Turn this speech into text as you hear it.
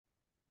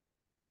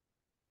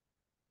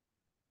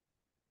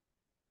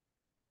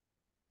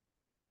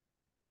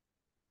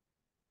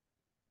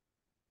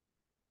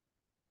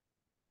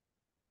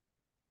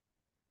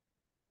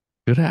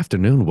Good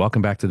afternoon.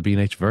 Welcome back to the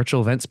B&H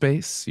Virtual Event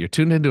Space. You're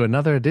tuned into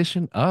another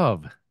edition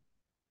of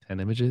 10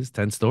 Images,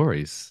 10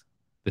 Stories.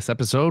 This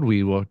episode,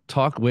 we will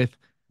talk with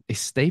a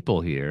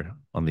staple here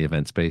on the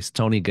event space,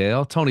 Tony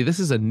Gale. Tony, this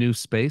is a new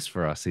space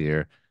for us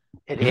here.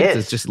 It We get to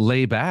is. just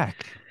lay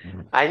back.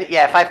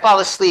 Yeah, if I fall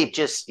asleep,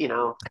 just,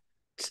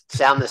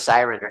 sound the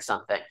siren or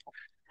something.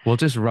 We'll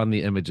just run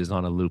the images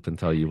on a loop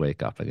until you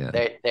wake up again.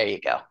 There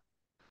you go.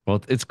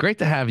 Well, it's great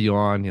to have you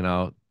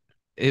on.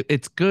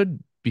 It's good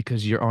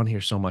because you're on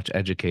here so much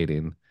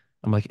educating.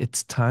 I'm like,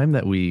 it's time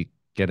that we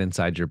get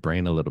inside your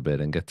brain a little bit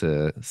and get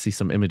to see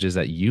some images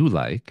that you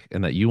like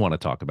and that you want to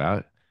talk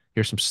about.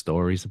 Hear some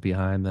stories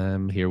behind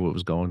them, hear what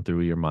was going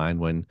through your mind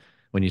when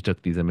you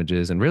took these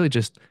images, and really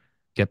just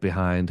get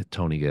behind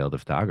Tony Gale, the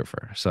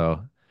photographer. So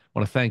I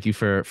want to thank you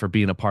for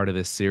being a part of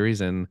this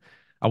series. And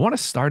I want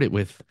to start it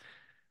with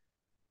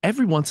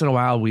every once in a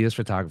while, we as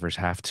photographers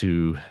have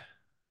to,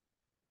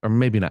 or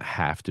maybe not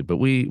have to, but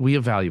we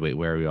evaluate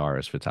where we are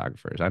as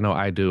photographers. I know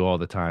I do all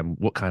the time.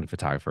 What kind of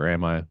photographer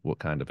am I? What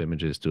kind of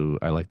images do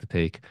I like to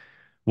take?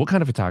 What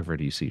kind of photographer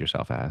do you see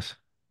yourself as?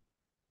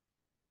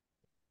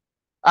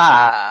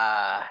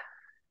 Uh,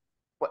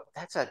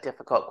 that's a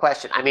difficult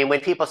question. I mean,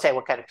 when people say,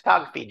 what kind of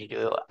photography do you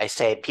do? I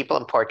say people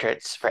and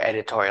portraits for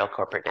editorial,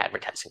 corporate, and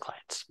advertising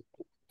clients.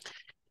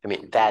 I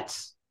mean,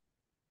 that's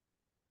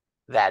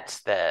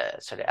the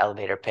sort of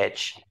elevator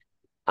pitch.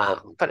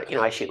 But,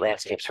 I shoot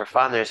landscapes for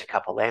fun. There's a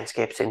couple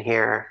landscapes in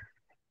here.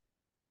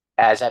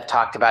 As I've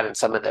talked about in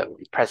some of the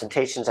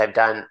presentations I've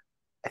done,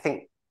 I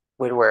think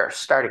when we're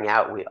starting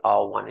out, we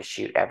all want to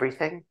shoot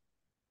everything.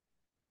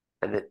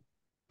 And that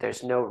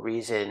there's no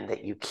reason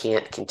that you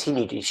can't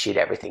continue to shoot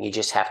everything. You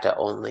just have to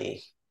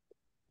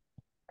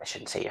I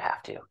shouldn't say you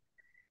have to.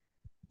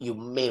 You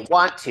may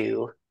want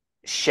to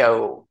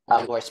show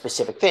a more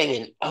specific thing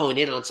and hone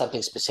in on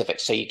something specific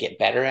so you get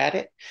better at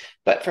it.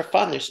 But for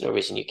fun, there's no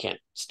reason you can't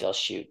still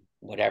shoot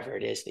whatever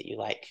it is that you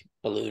like,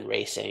 balloon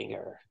racing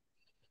or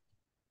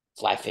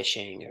fly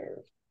fishing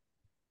or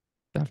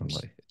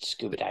Definitely.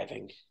 scuba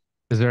diving.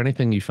 Is there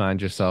anything you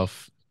find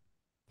yourself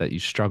that you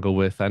struggle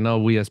with? I know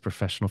we as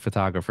professional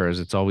photographers,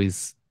 it's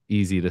always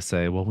easy to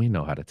say, well, we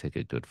know how to take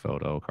a good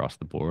photo across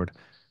the board.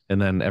 And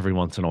then every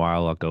once in a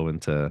while, I'll go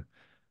into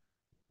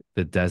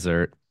the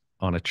desert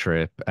on a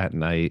trip at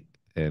night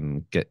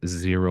and get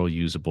zero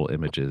usable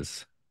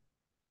images.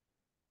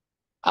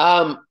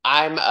 I'm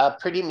a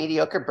pretty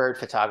mediocre bird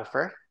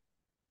photographer,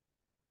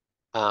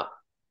 uh,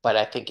 but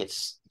I think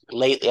it's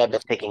lately I've been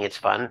thinking it's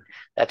fun.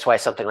 That's why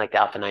something like the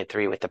Alpha 9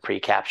 III with the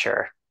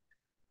pre-capture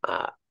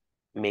uh,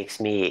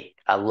 makes me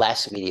a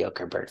less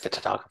mediocre bird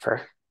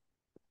photographer.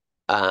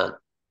 Um,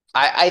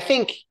 I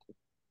think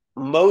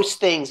most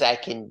things I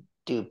can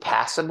do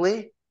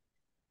passably,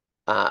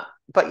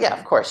 but yeah,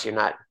 of course, you're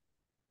not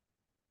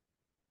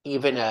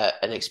even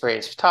an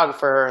experienced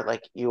photographer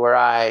like you or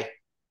I.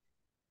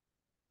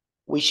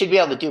 We should be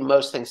able to do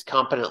most things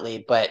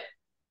competently, but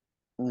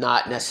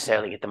not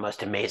necessarily get the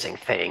most amazing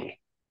thing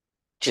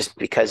just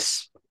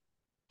because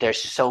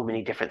there's so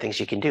many different things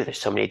you can do. There's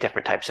so many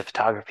different types of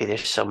photography.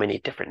 There's so many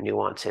different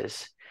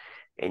nuances,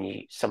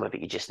 and some of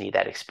it you just need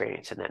that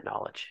experience and that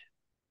knowledge.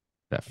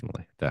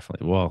 Definitely,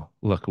 definitely. Well,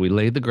 look, we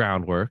laid the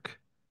groundwork.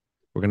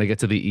 We're gonna get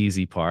to the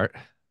easy part.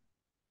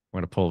 We're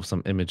gonna pull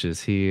some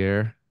images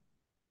here.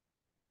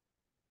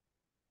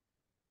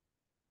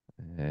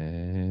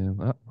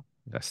 And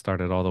I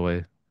started all the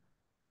way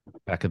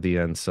back at the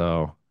end.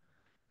 So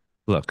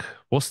look,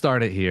 we'll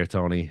start it here,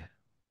 Tony.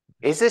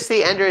 Is this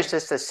the end or is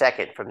this the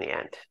second from the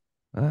end?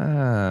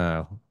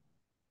 Ah,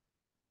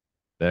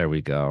 there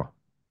we go.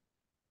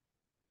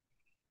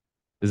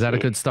 Is that a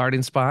See, good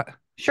starting spot?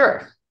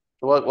 sure.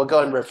 We'll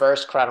go in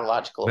reverse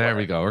chronological There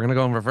we order. go. We're gonna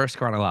go in reverse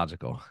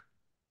chronological.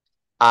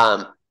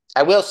 Um,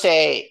 I will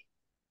say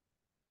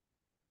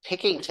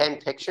picking 10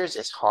 pictures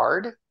is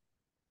hard.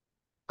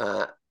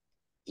 Uh,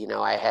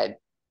 I had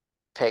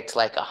picked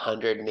like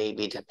 100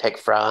 maybe to pick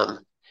from,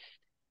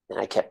 and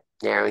I kept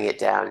narrowing it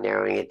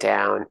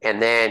down.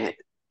 And then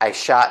I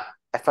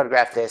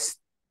photographed this,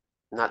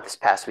 not this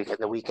past weekend,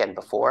 the weekend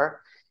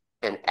before,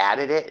 and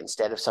added it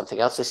instead of something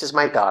else. This is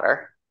my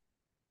daughter.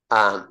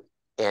 Um,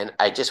 and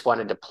I just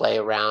wanted to play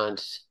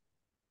around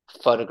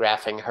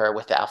photographing her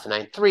with the Alpha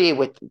 9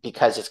 III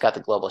because it's got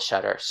the global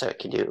shutter, so it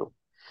can do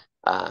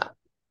uh,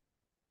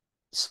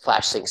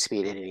 flash sync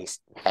speed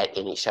at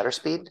any shutter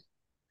speed.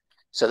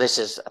 So this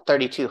is a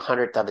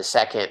 3200th of a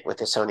second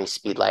with a Sony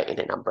speed light and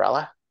an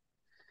umbrella,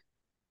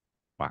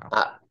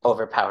 Wow.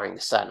 overpowering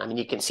the sun. I mean,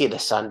 you can see the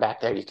sun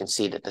back there. You can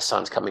see that the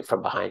sun's coming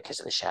from behind because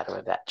of the shadow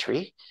of that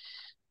tree.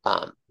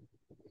 Um,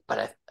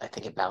 but I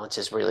think it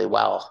balances really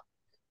well.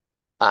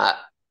 Uh,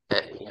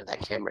 and,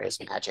 that camera is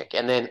magic.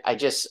 And then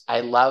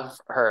I love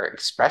her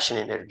expression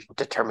and her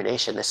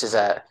determination. This is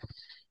like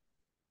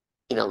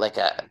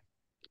a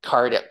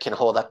car that can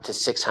hold up to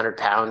 600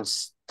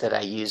 pounds that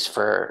I use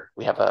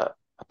we have a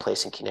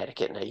place in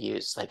Connecticut, and I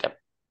use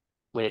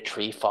when a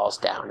tree falls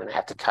down and I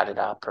have to cut it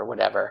up or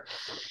whatever.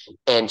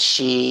 And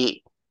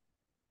she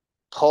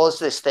pulls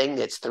this thing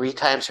that's 3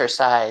 times her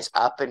size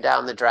up and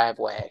down the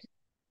driveway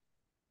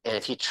And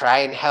if you try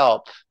and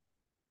help,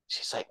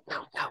 she's like,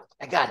 no, no,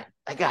 I got it.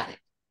 I got it.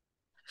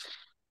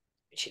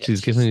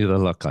 She's giving She's you the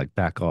look like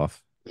back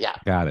off. yeah.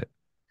 Got it.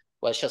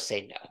 Well, she'll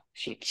say no.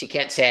 She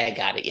can't say I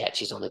got it yet.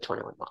 She's only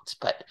 21 months,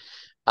 but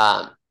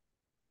um,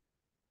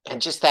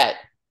 and just that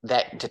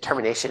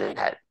determination and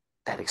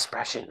that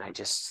expression, I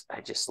just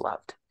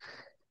loved.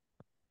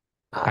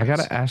 I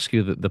gotta ask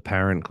you the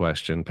parent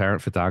question,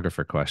 parent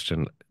photographer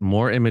question.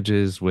 More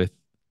images with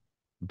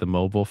the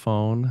mobile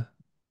phone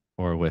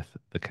or with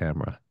the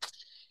camera?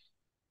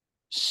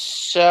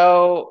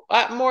 So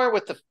more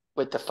with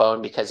the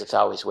phone because it's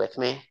always with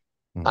me.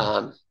 Mhm.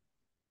 Um,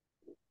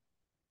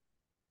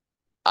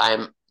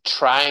 I'm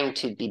trying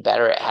to be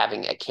better at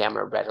having a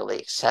camera readily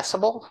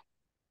accessible,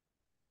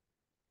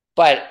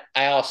 but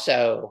I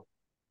also,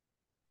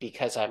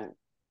 because I'm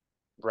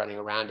running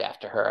around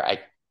after her, I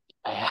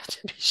have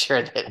to be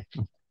sure that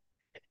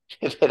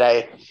that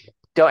I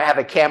don't have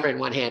a camera in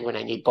one hand when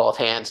I need both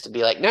hands to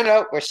be like, no,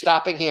 no, we're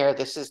stopping here.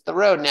 This is the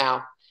road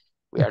now.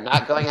 We are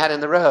not going out in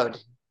the road.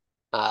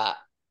 Uh,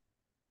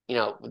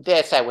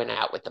 this I went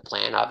out with the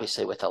plan,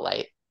 obviously with a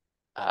light,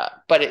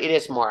 but it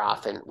is more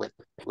often with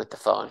the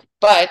phone.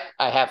 But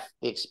I have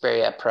the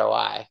Xperia Pro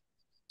I,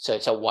 so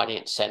it's a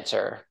 1-inch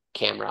sensor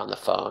camera on the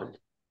phone,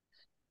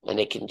 and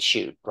it can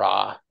shoot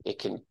raw. It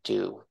can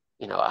do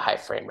a high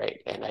frame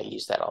rate, and I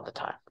use that all the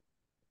time.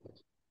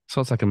 So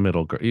it's like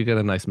a you get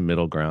a nice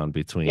middle ground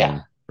Yeah.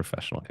 between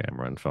professional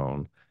camera and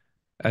phone.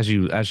 As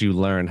you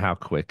learn how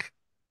quick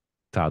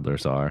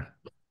toddlers are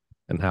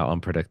and how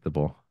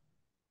unpredictable.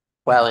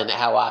 Well, and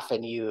how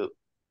often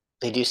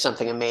they do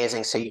something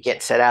amazing, so you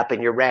get set up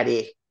and you're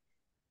ready.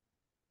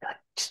 You're like,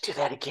 just do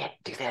that again,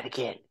 do that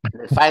again.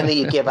 And then finally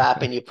you give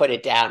up and you put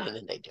it down, and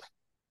then they do it.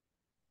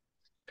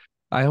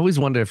 I always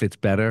wonder if it's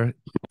better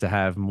to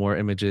have more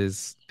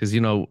images because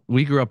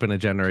we grew up in a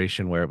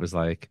generation where it was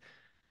like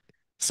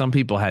some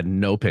people had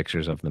no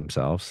pictures of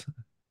themselves.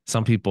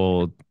 Some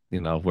people,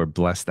 were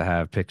blessed to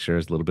have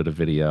pictures, a little bit of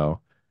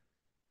video.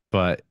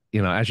 But,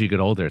 as you get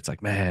older, it's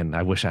like, man,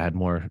 I wish I had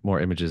more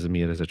images of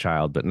me as a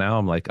child. But now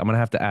I'm like, I'm gonna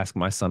have to ask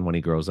my son when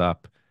he grows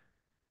up,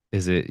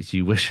 does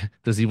he wish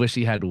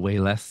he had way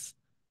less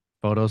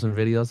photos and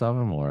videos of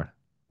him, or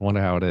I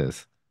wonder how it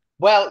is.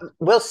 Well,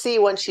 we'll see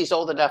when she's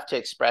old enough to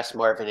express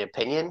more of an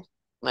opinion.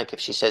 Like if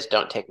she says,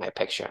 "Don't take my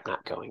picture," I'm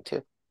not going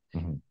to.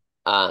 Mhm.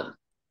 Um,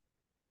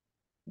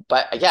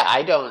 but yeah,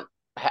 I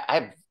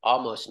have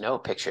almost no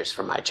pictures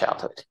from my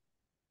childhood.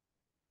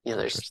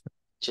 There's Interesting.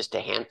 just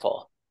a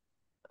handful.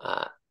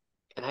 Uh,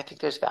 and I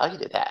think there's value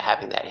to that,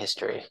 having that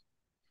history.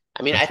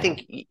 I mean, I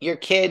Definitely. think your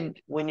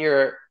kid, when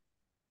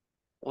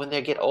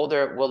they get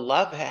older, will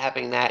love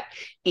having that,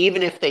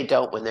 even if they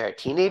don't when they're a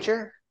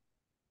teenager.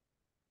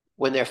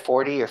 When they're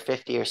 40 or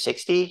 50 or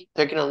 60,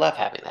 they're going to love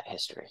having that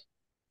history.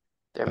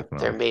 There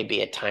Definitely. may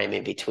be a time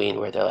in between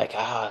where they're like,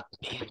 oh,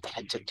 man,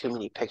 Dad took too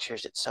many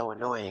pictures. It's so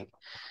annoying.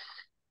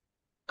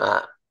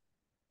 Uh,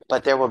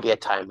 but there will be a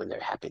time when they're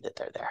happy that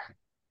they're there.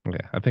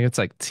 Yeah, I think it's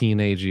like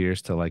teenage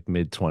years to like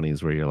mid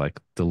 20s where you're like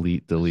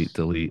delete, delete,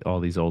 delete all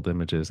these old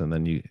images, and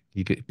then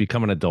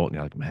become an adult and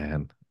you're like,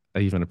 man, I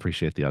even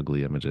appreciate the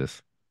ugly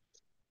images.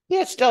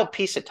 Yeah, it's still a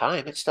piece of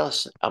time. It's still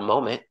a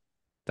moment.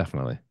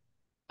 Definitely.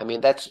 I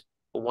mean, that's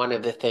one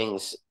of the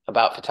things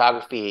about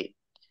photography.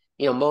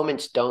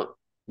 Moments don't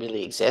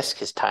really exist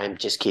because time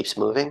just keeps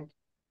moving.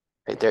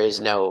 Right? There is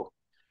no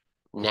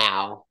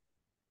now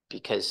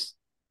because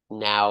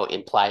now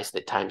implies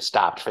that time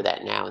stopped for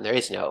that now, and there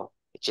is no.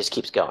 It just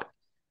keeps going.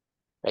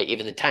 Right?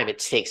 Even the time it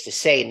takes to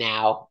say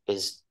now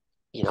is,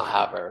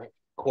 however,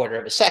 quarter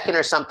of a second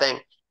or something.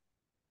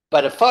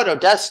 But a photo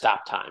does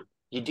stop time.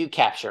 You do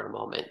capture a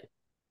moment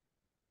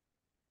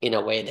in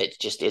a way that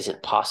just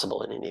isn't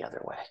possible in any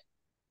other way.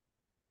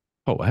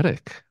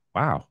 Poetic.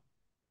 Wow.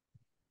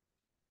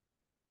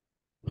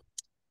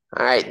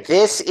 All right.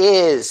 This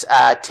is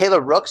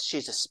Taylor Rooks.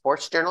 She's a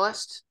sports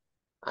journalist.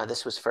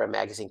 This was for a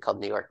magazine called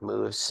New York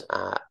Moves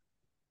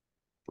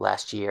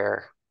last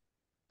year.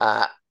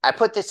 I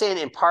put this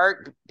in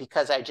part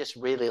because I just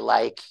really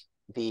like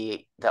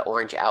the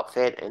orange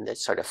outfit and the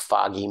sort of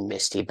foggy,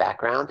 misty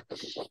background.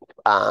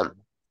 Um,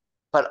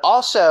 but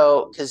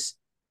also because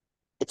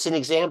it's an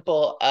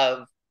example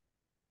of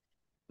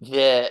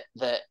the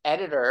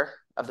editor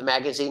of the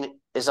magazine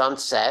is on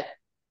set,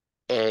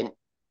 and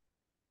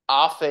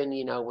often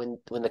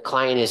when the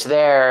client is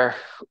there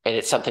and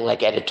it's something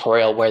like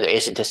editorial where there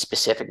isn't a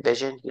specific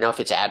vision, if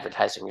it's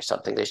advertising or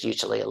something, there's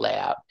usually a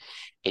layout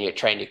and you're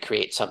trying to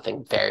create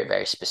something very,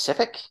 very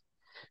specific.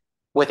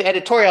 With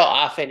editorial,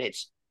 often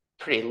it's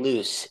pretty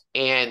loose,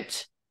 and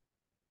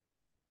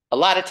a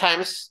lot of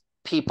times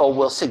people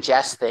will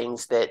suggest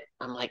things that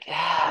I'm like,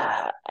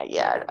 yeah,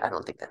 I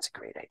don't think that's a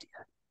great idea.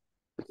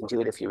 We can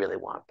do it if you really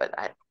want, but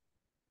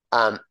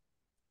um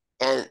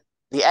and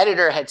the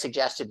editor had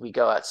suggested we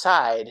go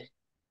outside,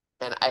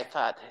 and I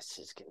thought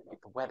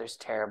the weather's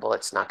terrible.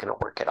 It's not going to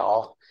work at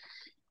all.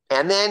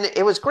 And then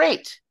it was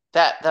great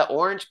that the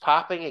orange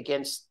popping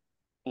against,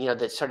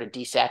 the sort of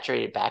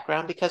desaturated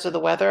background because of the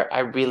weather, I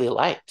really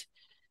liked.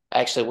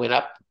 I actually went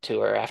up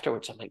to her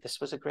afterwards. I'm like, this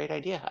was a great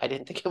idea. I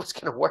didn't think it was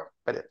going to work,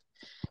 but it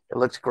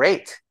looked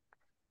great.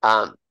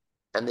 Um,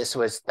 and this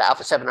was the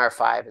Alpha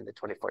 7R5 and the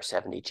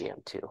 2470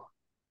 GM2.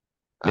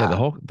 Yeah, Uh,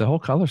 the whole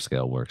color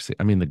scale works.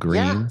 I mean, the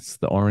yeah, greens,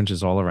 the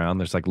oranges all around.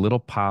 There's like little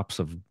pops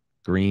of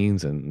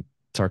greens and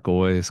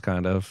turquoise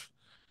kind of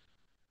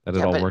that it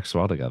yeah, all works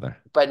well together.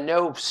 but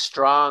no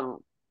strong.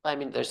 I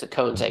mean, there's the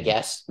cones, I Mhm.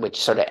 guess, which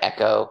sort of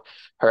echo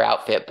her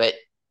outfit, but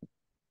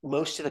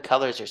most of the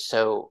colors are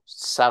so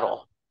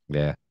subtle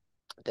Yeah.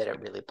 that it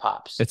really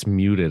pops. It's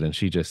muted and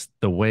she just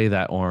the way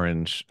that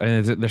orange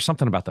and there's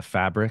something about the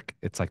fabric.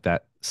 It's like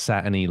that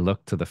satiny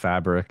look to the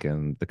fabric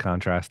and the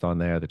contrast on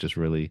there that just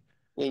really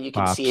And you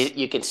can see pops. it.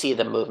 You can see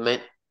the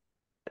movement.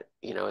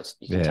 It's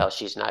you can Yeah. tell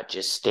she's not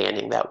just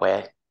standing that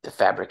way. The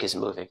fabric is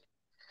moving.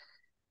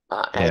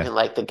 I Yeah. even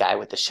like the guy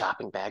with the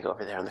shopping bag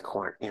over there in the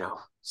corner.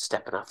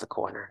 Stepping off the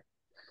corner.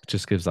 It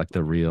just gives like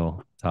the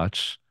real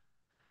touch.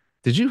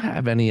 Did you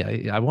have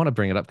any? I want to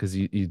bring it up because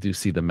you do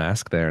see the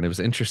mask there, and it was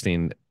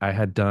interesting. I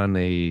had done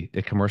a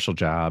commercial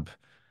job.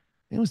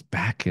 It was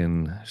back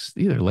in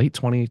either late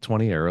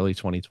 2020 or early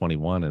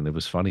 2021, and it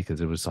was funny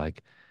because it was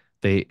like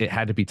it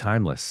had to be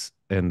timeless,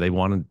 and they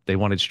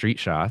wanted street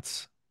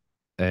shots,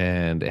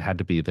 and it had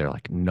to be there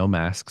like no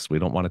masks. We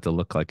don't want it to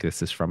look like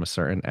this is from a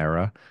certain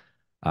era.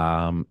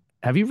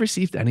 Have you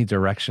received any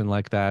direction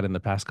like that in the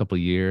past couple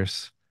of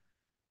years?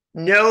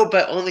 No,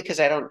 but only because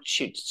I don't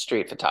shoot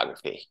street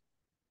photography.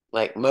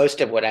 Like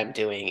most of what I'm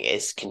doing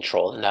is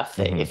controlled enough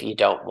that Hmm. if you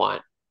don't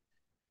want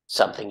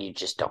something, you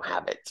just don't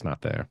have it. It's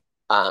not there.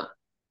 Um,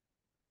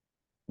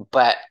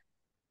 but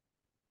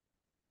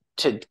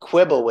to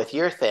quibble with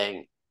your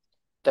thing,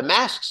 the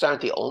masks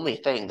aren't the only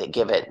thing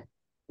that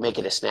make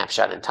it a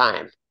snapshot in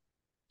time.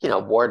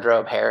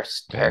 Wardrobe,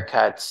 Yeah.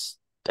 haircuts,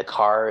 the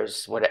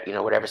cars,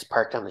 whatever's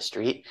parked on the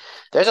street.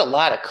 There's a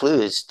lot of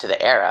clues to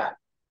the era.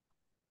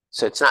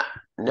 So it's not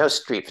no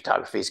street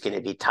photography is going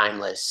to be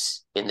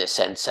timeless in the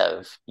sense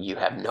of you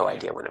have no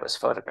idea when it was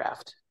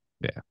photographed.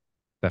 Yeah,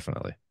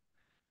 definitely.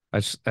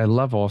 I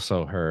love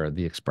also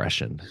the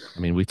expression. I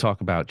mean, we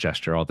talk about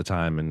gesture all the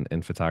time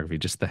in photography,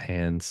 just the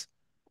hands,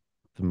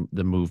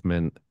 the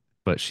movement,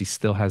 but she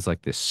still has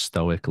like this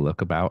stoic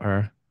look about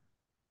her.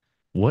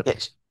 What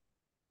It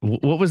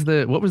what was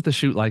the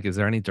shoot like? Is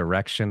there any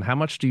direction? How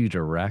much do you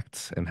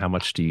direct and how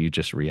much do you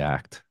just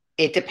react?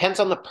 it depends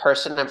on the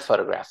person I'm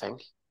photographing.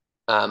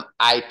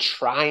 I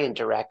try and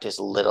direct as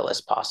little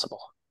as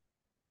possible.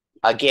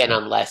 Again,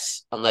 Okay.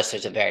 unless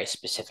there's a very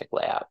specific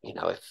layout.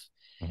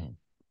 Mhm.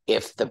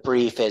 If the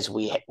brief is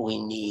we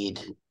need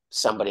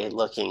somebody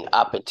looking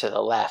up and to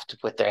the left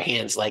with their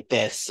hands like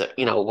this,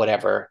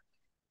 whatever,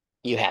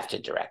 you have to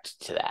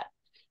direct to that.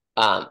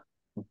 Um,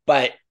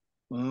 but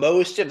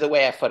most of the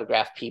way I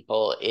photograph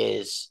people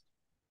is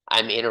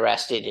I'm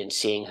interested in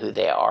seeing who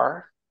they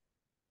are.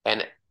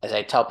 And as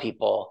I tell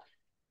people,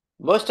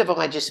 most of them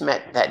I just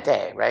met that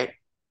day, right?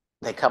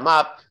 They come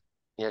up,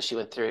 she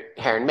went through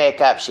hair and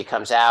makeup, she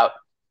comes out,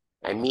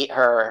 I meet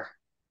her.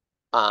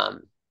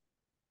 Um,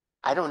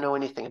 I don't know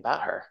anything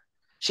about her.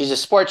 She's a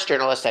sports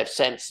journalist. I've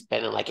since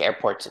been in like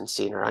airports and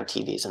seen her on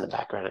TVs in the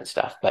background and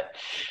stuff, but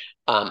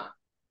um,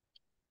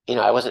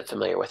 I wasn't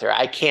familiar with her.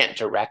 I can't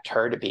direct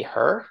her to be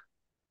her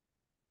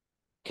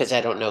because I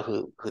don't know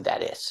who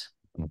that is.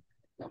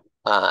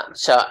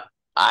 So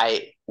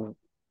I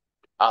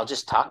I'll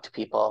just talk to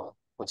people.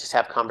 We'll just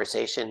have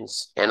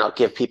conversations, and I'll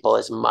give people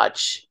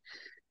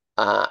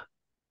uh,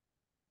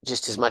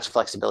 just as much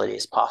flexibility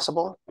as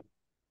possible,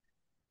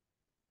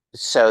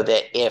 so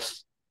that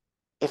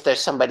if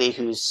there's somebody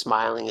who's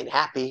smiling and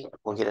happy,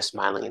 we'll get a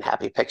smiling and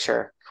happy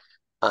picture.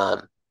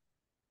 Um,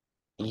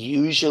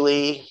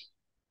 Usually,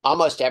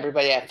 almost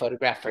everybody I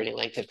photograph for any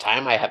length of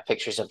time, I have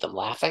pictures of them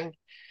laughing.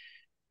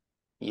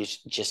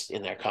 Just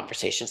in their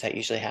conversations, that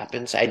usually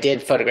happens. I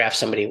did photograph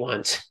somebody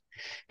once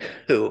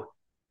who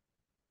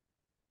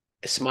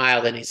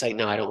smiled and he's like,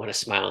 no, I don't want to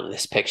smile in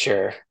this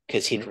picture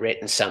because he'd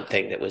written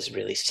something that was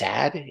really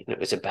sad and it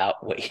was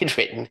about what he'd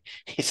written.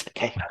 He's like,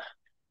 hey,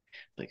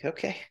 like,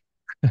 okay.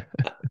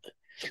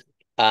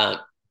 Uh,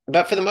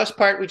 but for the most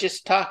part, we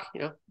just talk,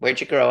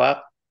 where'd you grow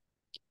up?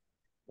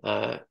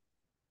 Uh,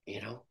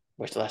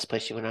 where's the last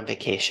place you went on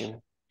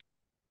vacation?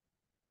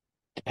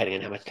 Depending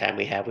on how much time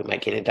we have, we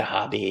might get into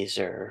hobbies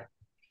or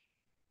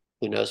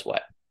who knows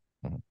what.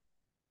 Mhm.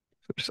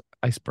 Just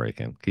ice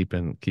breaking,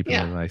 keeping a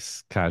Yeah.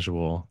 nice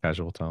casual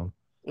tone.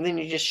 And then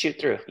you just shoot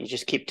through. You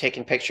just keep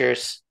taking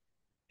pictures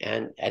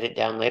and edit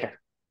down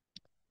later.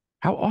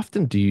 How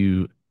often do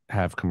you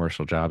have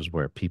commercial jobs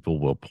where people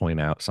will point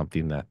out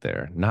something that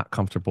they're not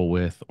comfortable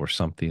with or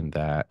something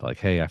that like,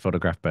 hey, I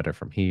photograph better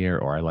from here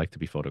or I like to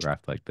be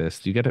photographed like this?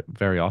 Do you get it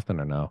very often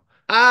or no?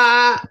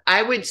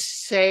 I would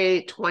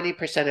say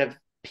 20% of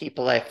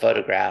people I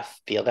photograph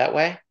feel that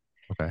way.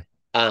 Okay.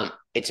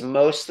 It's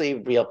mostly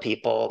real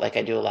people. Like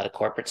I do a lot of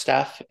corporate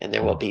stuff, and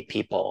there will Mhm. be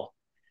people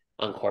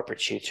on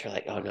corporate shoots who are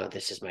like, "Oh no,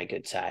 this is my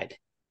good side,"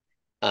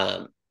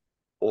 um,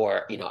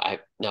 or I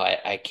no,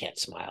 I can't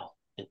smile,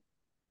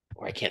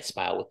 or I can't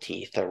smile with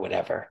teeth, or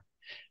whatever.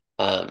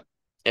 Um,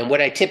 And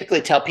what I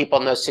typically tell people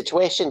in those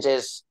situations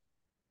is,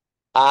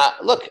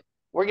 look,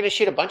 we're going to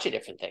shoot a bunch of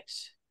different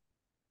things.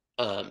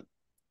 Um,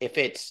 if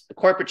it's a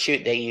corporate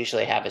shoot, they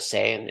usually have a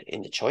say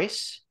in the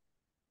choice.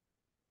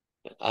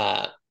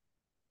 Uh,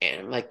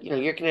 and I'm like,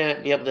 you're going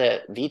to be able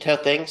to veto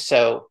things.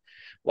 So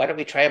why don't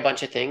we try a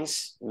bunch of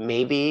things?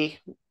 Maybe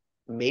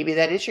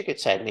that is your good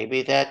side.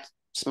 Maybe that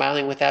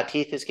smiling without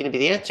teeth is going to be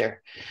the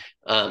answer.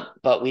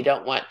 But we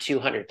don't want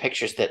 200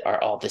 pictures that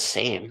are all the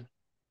same.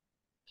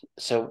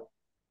 So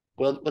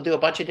we'll do a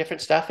bunch of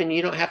different stuff, and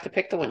you don't have to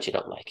pick the ones you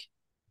don't like.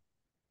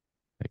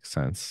 Makes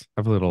sense.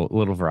 Have a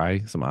little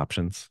variety, some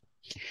options.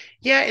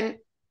 Yeah, and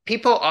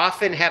people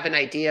often have an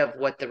idea of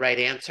what the right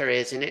answer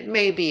is, and it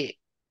may be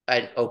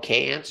an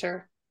okay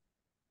answer.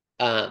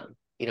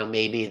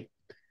 Maybe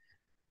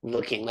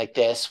looking like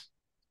this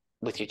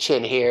with your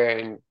chin here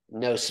and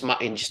no smile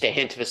and just a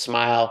hint of a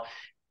smile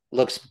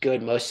looks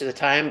good most of the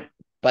time.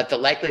 But the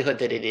likelihood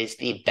that it is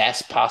the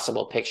best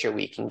possible picture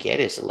we can get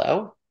is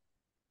low.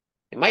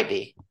 It might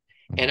be.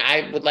 Mhm. And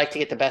I would like to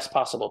get the best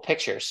possible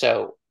picture.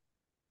 So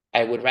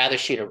I would rather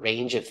shoot a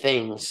range of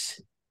things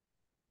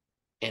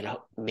and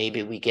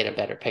maybe we get a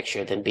better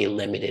picture than be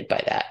limited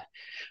by that.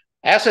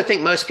 I also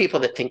think most people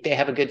that think they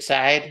have a good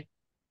side,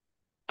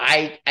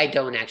 I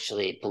don't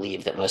actually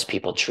believe that most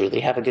people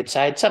truly have a good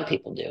side. Some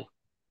people do.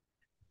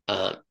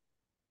 Um,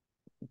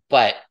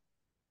 but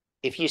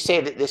if you say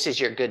that this is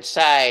your good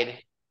side,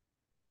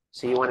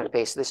 so you want to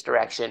face this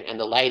direction and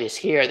the light is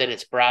here, then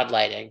it's broad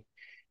lighting.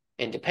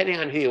 And depending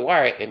on who you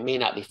are, it may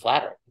not be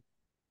flattering.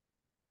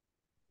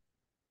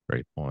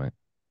 Great point.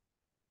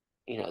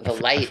 The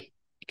light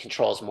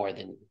controls more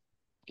than,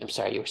 I'm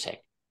sorry, you were saying.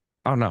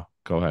 Oh no,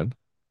 go ahead.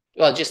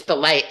 Well, just the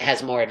light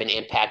has more of an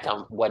impact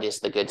on what is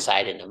the good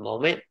side in the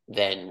moment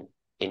than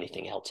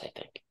anything else, I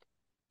think.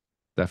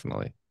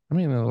 Definitely. I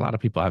mean, a lot of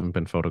people haven't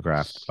been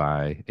photographed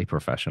by a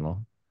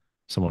professional,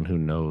 someone who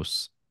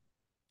knows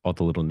all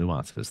the little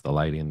nuances, the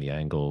lighting, the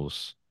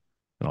angles,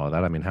 and all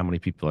that. I mean, how many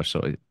people are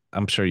so,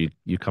 I'm sure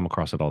you come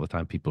across it all the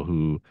time, people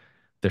who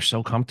they're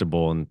so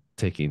comfortable in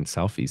taking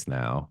selfies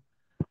now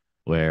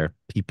where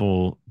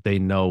people they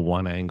know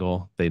one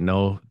angle, they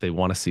know they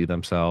want to see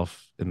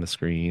themselves in the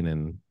screen,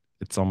 and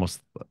it's almost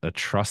a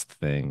trust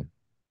thing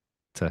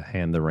to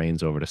hand the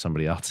reins over to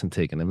somebody else and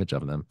take an image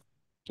of them.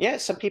 Yeah,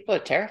 some people are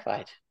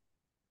terrified.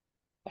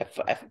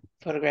 I've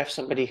photographed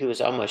somebody who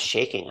was almost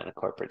shaking on a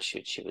corporate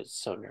shoot. She was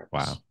so nervous.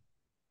 Wow,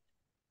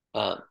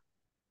 Um,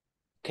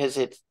 because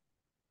it's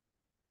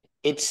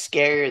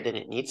scarier than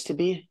it needs to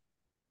be.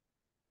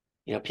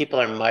 People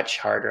are much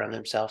harder on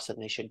themselves than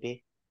they should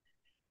be.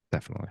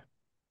 definitely.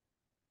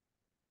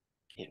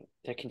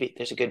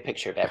 There's a good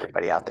picture of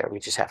everybody out there. We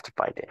just have to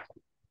find it.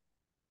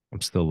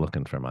 I'm still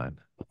looking for mine.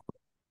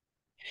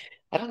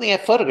 I don't think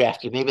I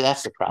photographed you. Maybe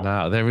that's the problem.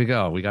 No, there we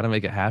go. We got to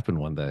make it happen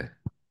one day.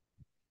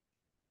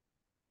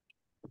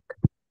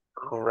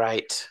 All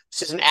right.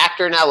 This is an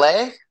actor in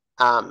LA.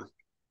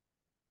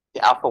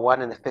 The Alpha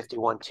 1 and the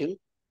 51-2.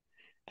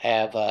 I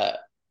have a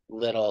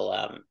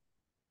little,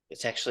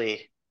 it's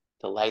actually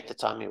the light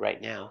that's on me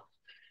right now.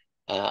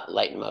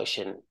 Light in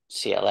motion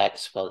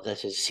CLX. Well,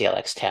 this is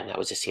CLX 10. That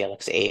was a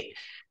CLX 8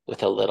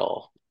 with a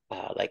little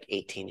like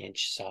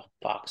 18-inch soft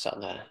box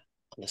on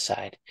the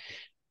side.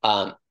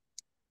 I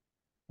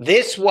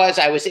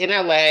was in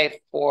LA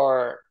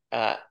for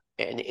an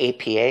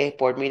APA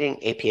board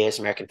meeting. APA is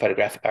American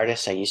Photographic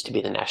Artists. I used to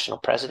be the national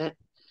president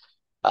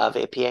of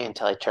APA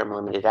until I term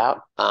limited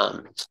out.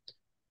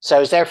 So I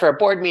was there for a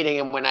board meeting,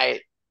 and when I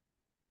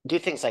do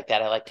things like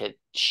that, I like to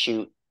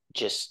shoot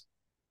just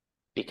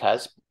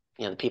because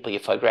the people you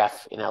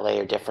photograph in LA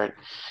are different.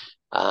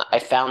 I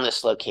found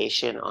this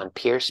location on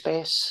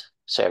Peerspace,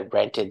 so I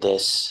rented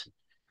this.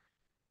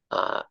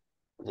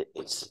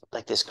 It's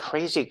like this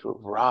crazy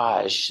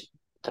garage.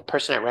 The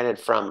person I rented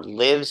from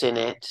lives in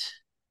it,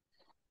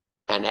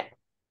 and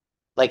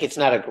it's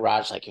not a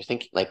garage like you're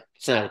thinking. Like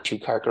it's not a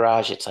 2-car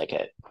garage. It's like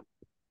a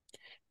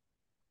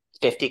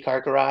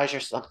 50-car garage or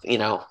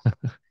something.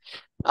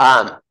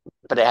 Um,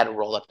 but it had a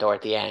roll-up door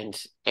at the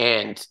end,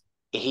 and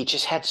he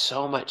just had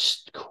so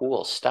much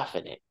cool stuff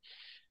in it.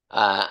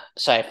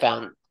 So I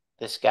found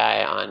this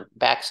guy on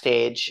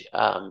Backstage.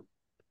 And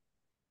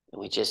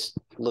we just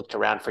looked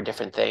around for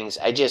different things.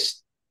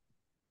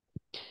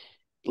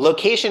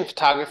 Location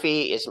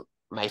photography is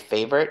my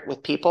favorite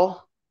with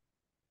people,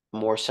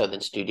 more so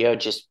than studio,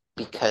 just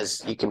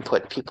because you can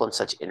put people in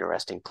such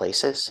interesting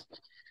places.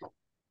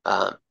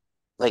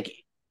 Like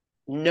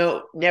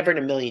no, never in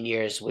a million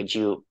years would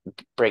you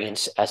bring in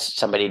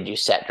somebody to do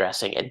set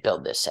dressing and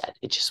build this set.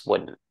 It just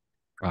wouldn't.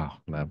 Oh,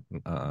 no,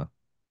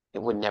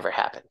 It would never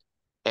happen.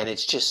 And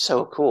it's just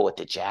so cool with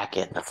the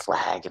jacket and the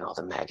flag and all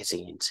the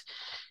magazines.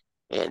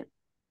 And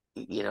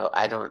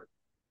I don't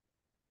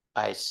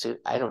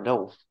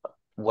know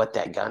what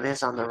that gun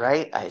is on the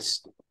right.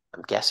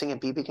 I'm guessing a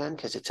BB gun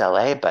because it's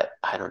LA, but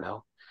I don't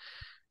know.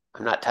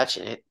 I'm not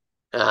touching it.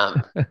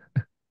 The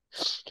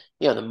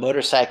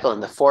motorcycle in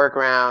the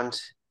foreground.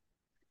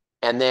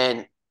 And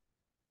then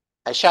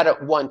I shot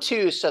at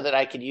 1.2 so that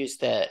I could use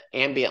the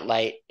ambient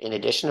light in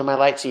addition to my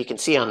light. So you can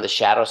see on the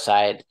shadow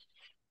side,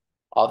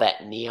 all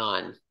that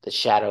neon, the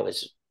shadow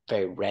is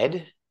very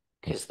red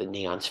because the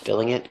neon's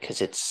filling it because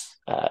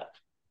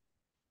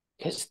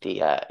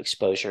the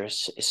exposure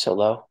is so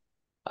low.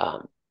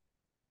 Um,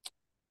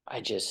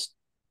 I just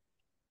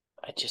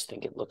I just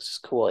think it looks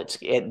cool.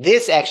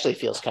 This actually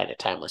feels kind of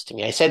timeless to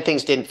me. I said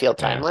things didn't feel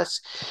Yeah.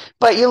 timeless,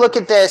 but you look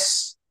at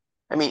this.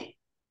 I mean,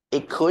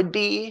 it could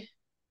be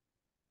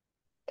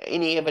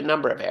any of a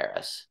number of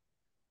eras.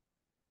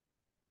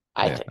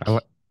 I Yeah. I think.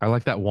 like I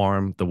like the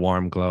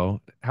warm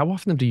glow. How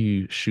often do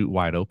you shoot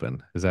wide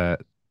open? Is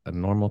that a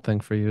normal thing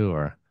for you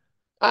or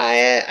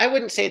I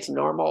wouldn't say it's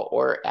normal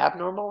or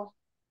abnormal.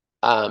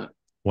 Um,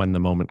 when the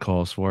moment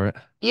calls for it?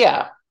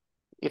 yeah,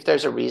 if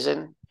there's a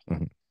reason,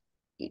 Mhm.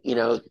 you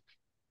know,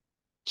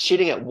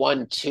 shooting at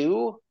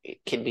 1.2 it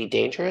can be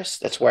dangerous.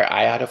 That's where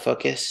eye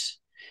autofocus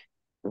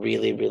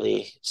really,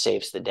 really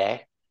saves the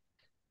day.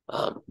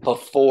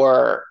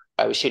 Before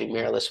I was shooting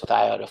mirrorless with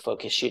eye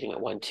autofocus, shooting at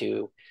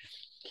 1.2,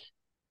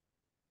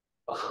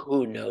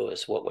 who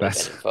knows what would have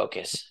been That's in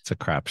focus. it's a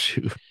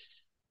crapshoot.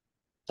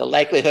 The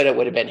likelihood it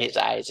would have been his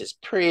eyes is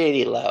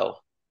pretty low.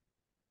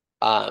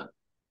 Um,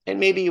 and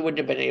maybe you wouldn't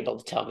have been able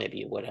to tell, maybe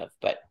you would have,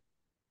 but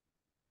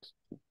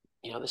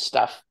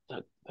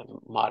the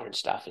modern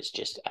stuff is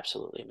just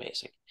absolutely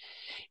amazing.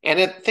 And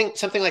I think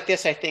something like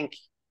this, I think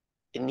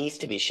it needs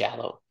to be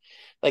shallow.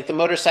 Like the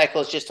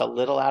motorcycle is just a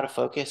little out of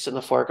focus in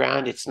the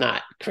foreground. It's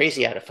not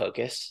crazy out of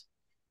focus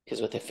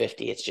because with a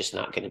 50, it's just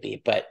not going to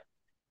be. But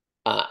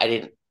I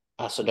didn't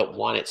also don't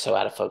want it so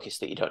out of focus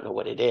that you don't know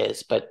what it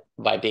is. But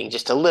by being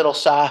just a little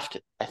soft,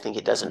 I think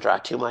it doesn't draw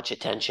too much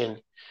attention.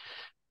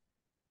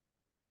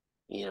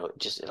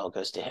 It all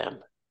goes to him.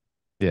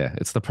 Yeah,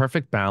 it's the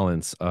perfect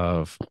balance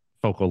of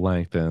focal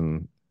length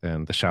and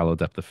the shallow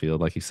depth of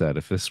field. Like you said,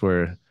 if this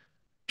were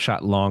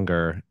shot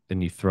longer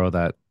and you throw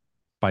that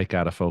bike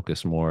out of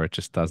focus more, it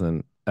just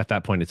doesn't. At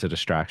that point, it's a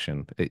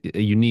distraction.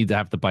 You need to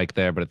have the bike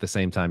there, but at the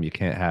same time, you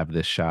can't have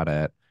this shot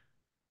at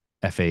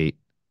f8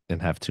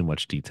 and have too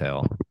much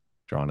detail,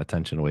 drawing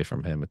attention away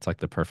from him. It's like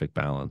the perfect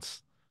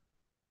balance.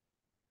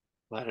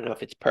 Well, I don't know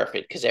if it's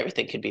perfect because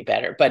everything could be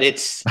better, but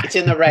it's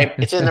in the right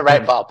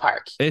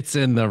ballpark. It's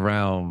in the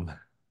realm.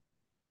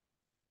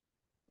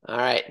 All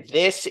right,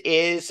 this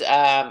is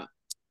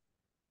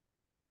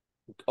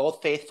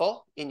Old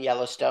Faithful in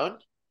Yellowstone.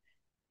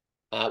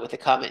 With the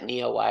Comet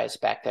Neowise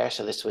back there.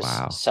 So this was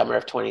Wow. summer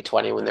of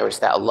 2020 when there was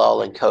that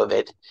lull in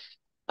COVID.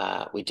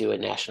 We do a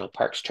national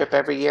parks trip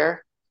every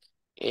year,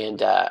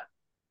 and a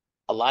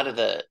lot of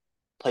the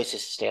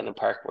places to stay in the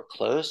park were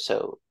closed,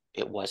 so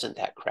it wasn't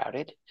that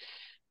crowded.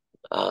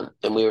 And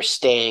we were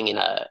staying in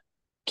a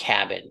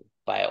cabin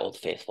by the Old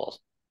Faithful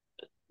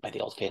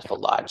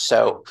Lodge.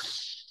 So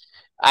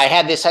I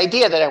had this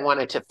idea that I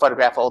wanted to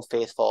photograph Old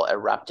Faithful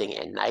erupting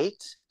at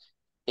night,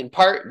 in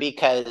part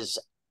because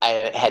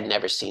I had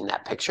never seen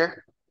that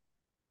picture.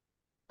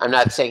 I'm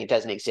not saying it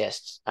doesn't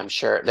exist. I'm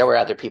sure there were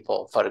other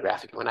people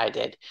photographing when I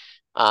did,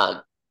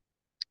 um,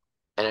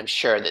 and I'm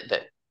sure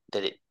that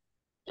it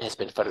has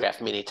been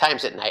photographed many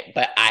times at night,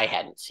 but I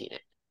hadn't seen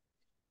it.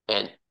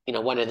 And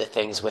one of the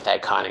things with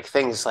iconic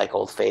things like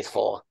Old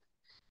Faithful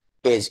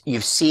is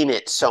you've seen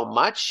it so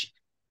much,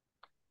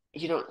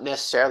 you don't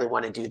necessarily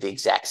want to do the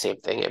exact same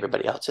thing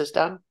everybody else has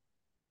done.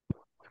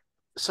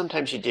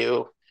 Sometimes you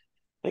do.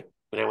 Like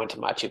when I went to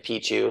Machu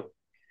Picchu,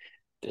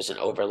 there's an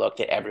overlook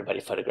that everybody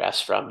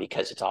photographs from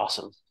because it's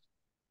awesome.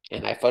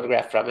 And I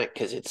photographed from it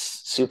because it's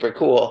super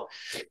cool.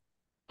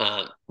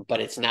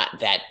 But it's not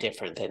that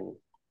different than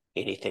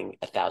anything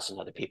 1,000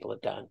 other people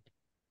have done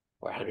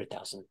or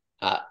 100,000.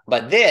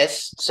 But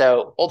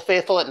so Old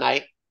Faithful at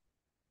night,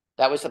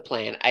 that was the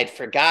plan. I'd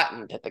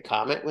forgotten that the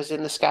comet was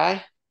in the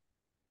sky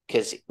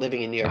because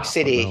living in New York Oh, no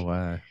City,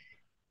 way.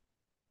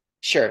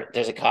 sure,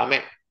 there's a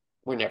comet.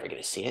 We're never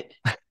going to see it.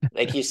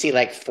 Like you see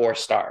like 4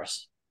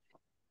 stars.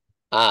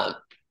 Um,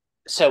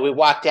 so we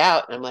walked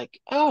out and I'm like,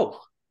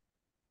 oh,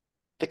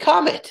 the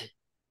comet.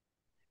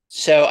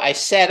 So I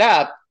set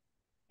up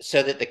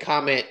so that the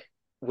comet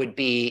would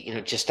be,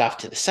 just off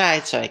to the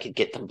side so I could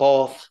get them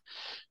both.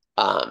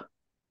 Um,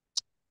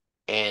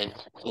 and,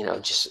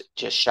 just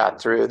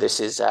shot through. This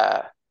is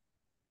Alpha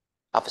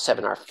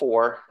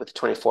 7R4 with the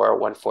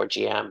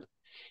 2414 GM.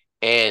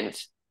 And,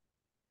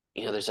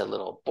 there's a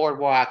little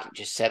boardwalk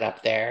just set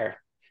up there.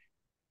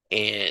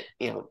 And,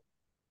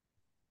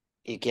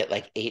 you get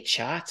like 8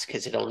 shots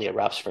because it only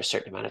erupts for a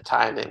certain amount of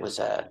time. It was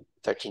a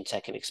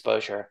 13-second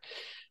exposure.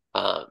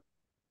 Um,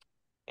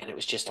 and it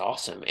was just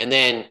awesome. And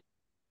then,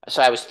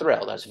 so I was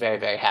thrilled. I was very,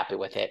 very happy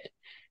with it.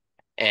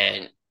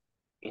 And,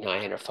 I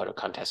enter photo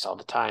contests all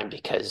the time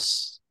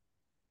because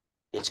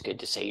it's good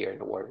to say you're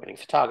an award-winning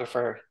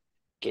photographer,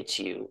 gets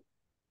you,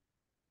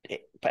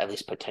 at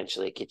least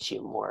potentially gets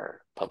you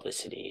more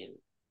publicity and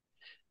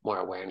more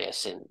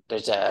awareness. And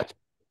there's a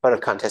photo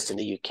contest in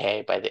the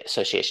UK by the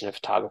Association of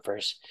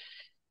Photographers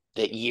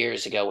that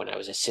years ago when I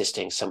was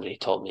assisting, somebody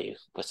told me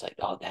was like,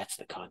 oh, that's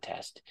the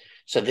contest.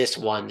 So this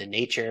won the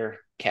nature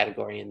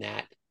category in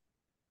that.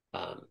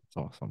 It's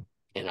awesome.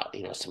 And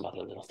some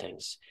other little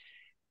things.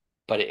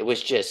 But it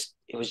was just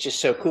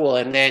so cool.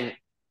 And then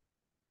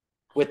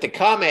with the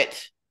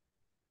comet,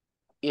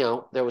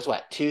 there was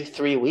what, 2,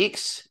 3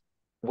 weeks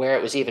where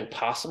it was even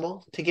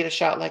possible to get a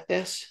shot like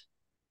this.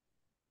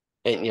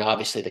 And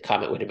obviously the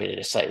comet would have been in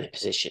a slightly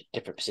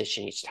different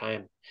position each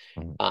time.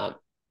 Mhm.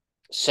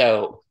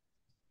 So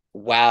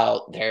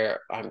while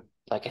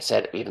like I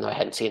said, even though I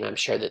hadn't seen, I'm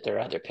sure that there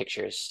are other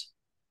pictures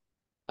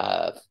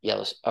of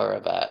yellow or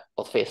of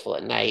Old Faithful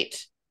at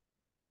night.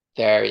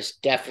 There is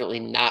definitely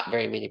not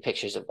very many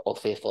pictures of Old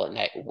Faithful at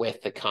night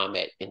with the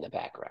comet in the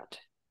background.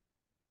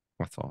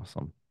 That's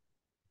awesome.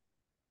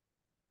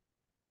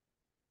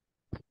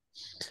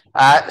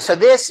 So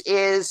this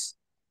is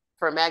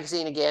for a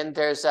magazine again.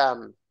 It's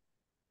a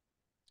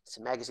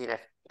magazine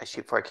I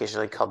shoot for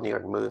occasionally called New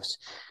York Moves.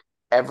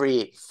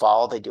 Every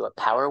fall they do a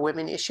Power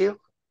Women issue.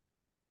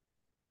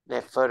 And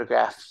I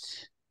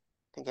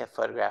think I've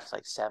photographed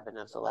like 7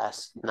 of the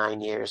last 9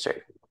 years or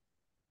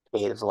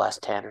 8 of the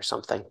last 10 or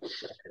something.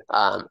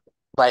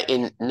 But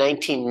in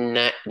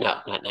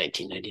not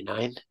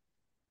 1999.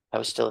 I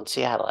was still in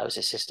Seattle. I was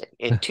assisting.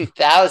 In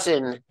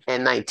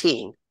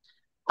 2019,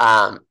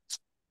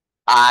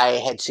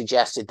 I had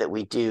suggested that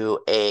we do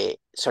a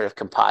sort of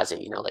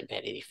composite, like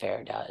Vanity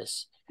Fair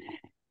does.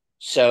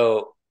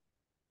 So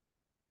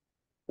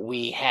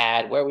we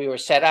had where we were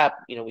set up,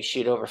 we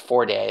shoot over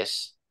 4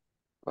 days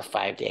or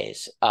 5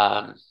 days.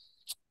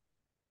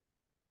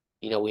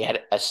 We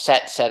had a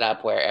set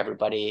up where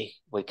everybody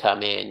would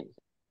come in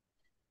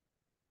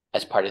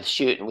as part of the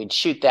shoot and we'd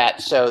shoot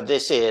that. So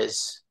this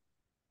is,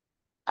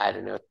 I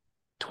don't know,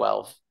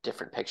 12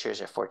 different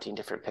pictures or 14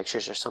 different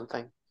pictures or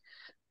something.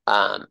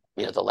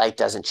 The light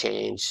doesn't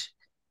change.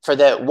 For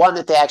the one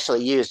that they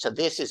actually used, so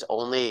this is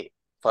only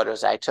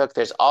photos I took.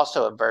 There's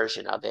also a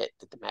version of it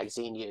that the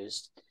magazine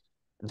used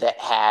that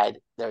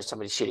there was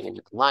somebody shooting in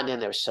London,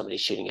 there was somebody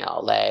shooting in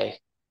LA,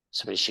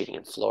 somebody shooting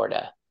in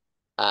Florida.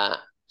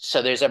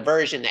 So there's a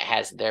version that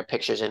has their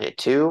pictures in it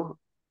too.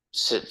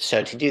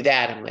 So to do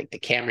that, I'm like, the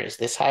camera is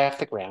this high off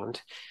the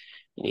ground.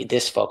 You need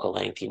this focal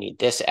length. You need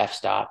this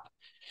f-stop.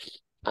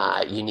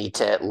 You need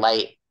to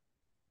light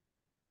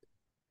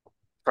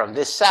from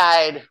this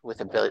side with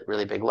a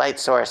really big light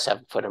source,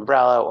 7-foot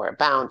umbrella or a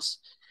bounce,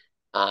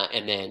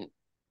 and then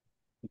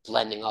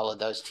blending all of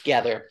those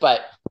together.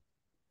 But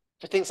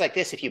for things like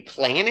this, if you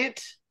plan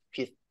it, if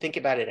you think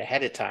about it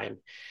ahead of time,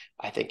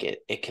 I think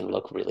it can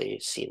look really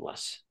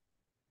seamless.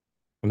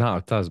 No,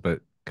 it does, but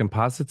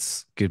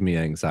composites give me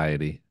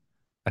anxiety.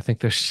 I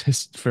think there's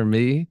just for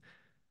me,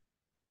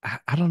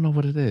 I don't know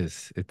what it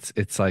is.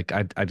 It's like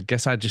I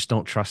guess I just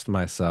don't trust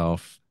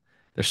myself.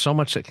 There's so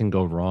much that can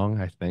go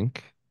wrong, I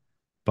think,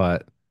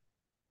 but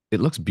it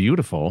looks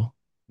beautiful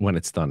when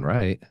it's done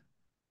right.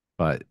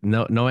 But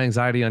no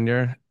anxiety on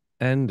your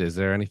end. Is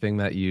there anything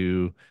that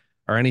you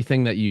or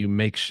anything that you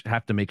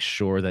have to make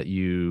sure that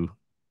you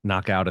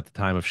knock out at the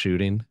time of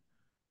shooting?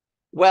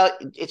 Well,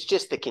 it's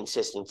just the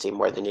consistency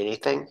more than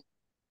anything.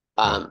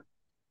 Yeah. Um,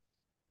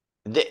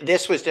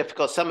 this was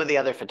difficult. Some of the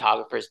other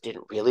photographers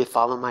didn't really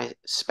follow my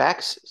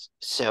specs,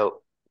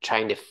 so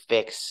trying to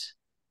fix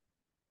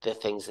the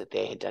things that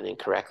they had done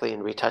incorrectly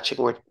and retouching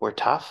were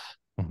tough.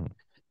 Mhm.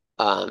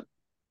 Um,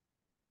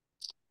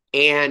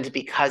 and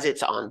because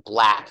it's on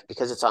black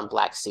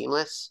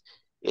seamless,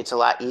 it's a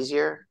lot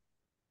easier.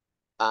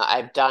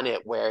 I've done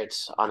it where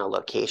it's on a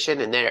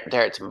location, and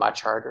there it's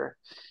much harder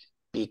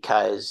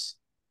because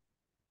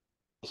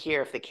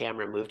here, if the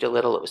camera moved a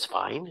little, it was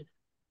fine.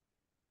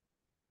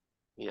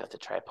 If the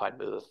tripod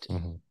moved.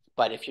 Mhm.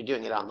 But if you're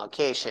doing it on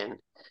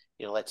location,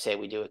 let's say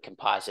we do a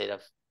composite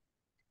of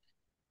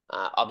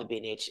all the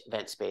B&H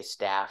event space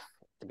staff,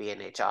 the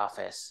B&H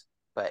office,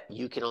 but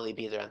you can only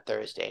be there on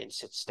Thursday, and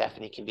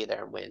Stephanie can be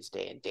there on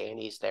Wednesday, and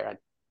Danny's there on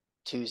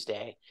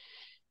Tuesday.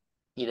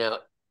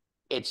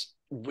 It's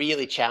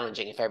really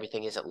challenging if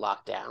everything isn't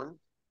locked down.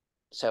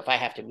 So if I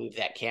have to move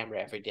that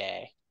camera every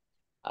day,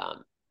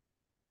 um,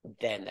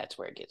 then that's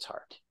where it gets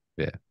hard.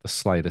 Yeah, the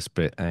slightest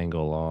bit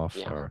angle off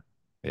Yeah. or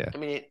yeah. I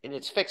mean, and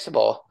it's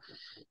fixable.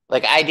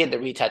 Like I did the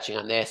retouching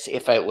on this.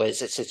 If it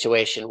was a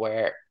situation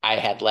where I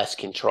had less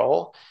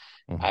control,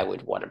 I Mhm.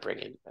 would want to bring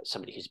in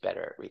somebody who's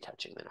better at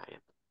retouching than I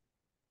am.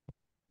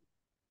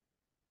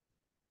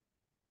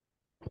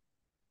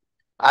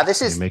 This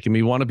You're is, making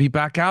me want to be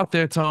back out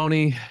there,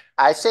 Tony.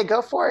 I say,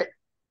 go for it.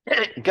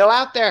 Go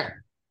out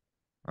there.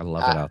 I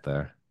love it Uh, out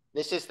there.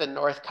 this is the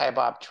North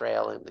Kaibab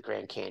Trail in the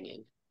Grand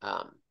Canyon.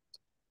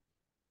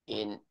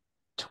 In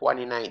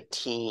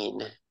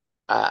 2019,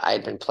 I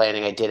had been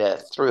planning. I did a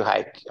through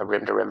hike, a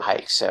rim to rim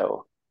hike.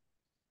 So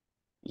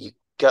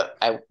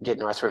I did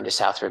North Rim to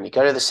South Rim. You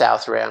go to the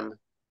South Rim,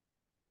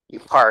 you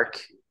park,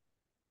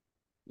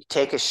 you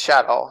take a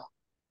shuttle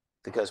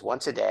that goes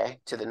once a day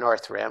to the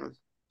North Rim,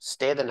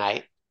 stay the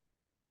night.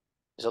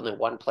 There's only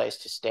one place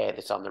to stay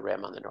that's on the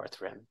rim on the North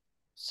Rim.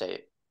 So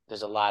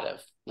there's a lot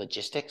of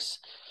logistics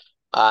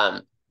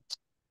because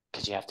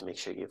you have to make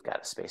sure you've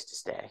got a space to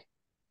stay.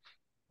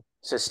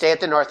 So stay at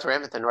the North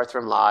Rim at the North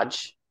Rim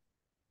Lodge.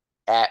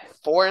 At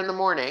 4 in the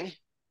morning,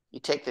 you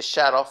take the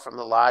shuttle from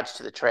the lodge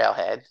to the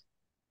trailhead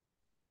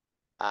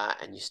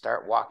and you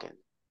start walking.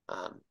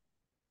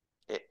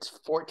 it's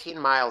 14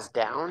 miles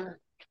down,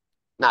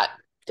 not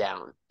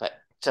down, but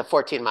it's a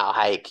 14-mile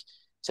hike.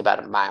 It's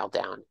about a mile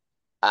down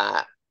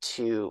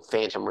to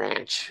Phantom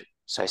Ranch.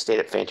 So I stayed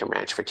at Phantom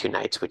Ranch for 2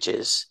 nights, which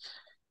is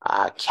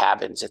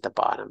cabins at the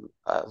bottom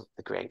of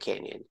the Grand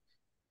Canyon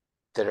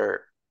that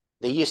are,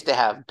 they used to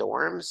have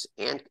dorms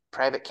and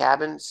private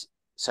cabins.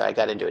 So I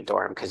got into a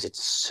dorm because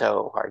it's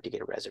so hard to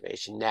get a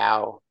reservation.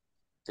 Now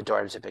the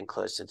dorms have been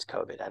closed since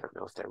COVID. I don't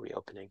know if they're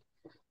reopening.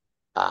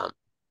 Um,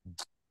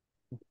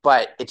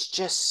 but it's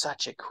just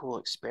such a cool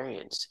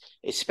experience,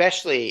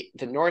 especially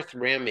the North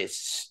Rim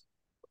is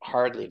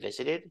hardly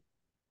visited.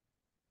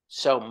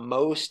 So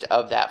most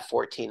of that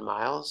 14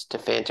 miles to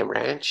Phantom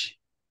Ranch,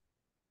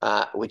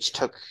 which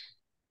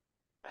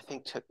I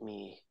think took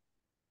me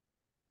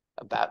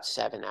about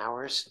 7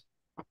 hours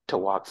to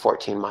walk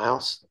 14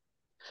 miles.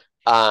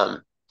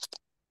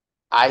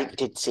 I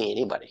didn't see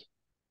anybody.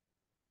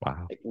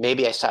 Wow. Like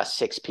maybe I saw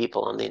 6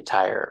 people on that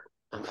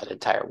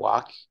entire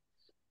walk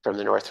from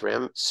the North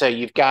Rim. So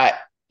you're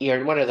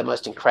in one of the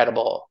most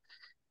incredible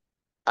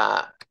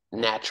uh,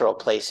 natural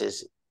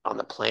places on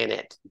the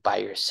planet by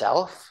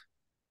yourself,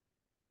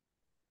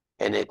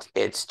 and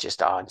it's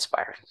just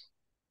awe-inspiring.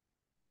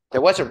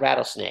 There was a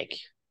rattlesnake.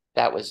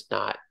 That was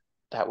not.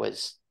 That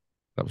was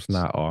That was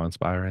not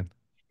awe-inspiring.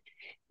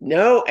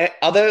 no.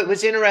 Although it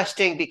was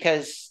interesting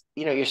because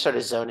you're sort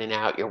of zoning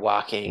out. You're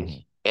walking,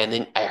 Mhm. and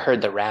then I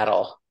heard the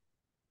rattle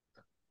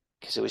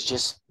because it was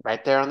just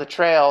right there on the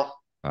trail,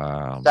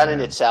 Oh sunning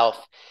man.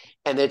 itself,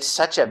 and it's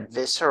such a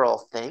visceral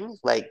thing.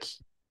 Like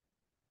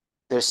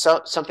there's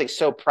something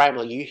so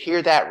primal. You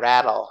hear that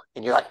rattle,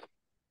 and you're like,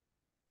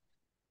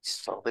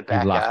 slowly You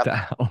back locked up.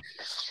 down.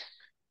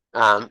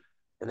 Um,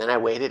 and then I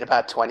waited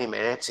about 20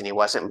 minutes, and he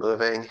wasn't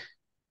moving.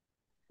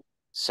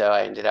 So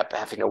I ended up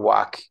having to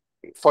walk.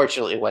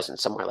 Fortunately, it wasn't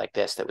somewhere like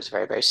this that was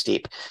very, very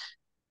steep.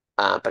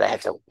 But I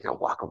had to,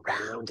 walk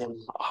around him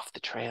off the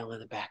trail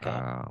and then back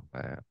up. Oh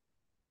man.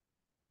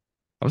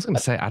 I was gonna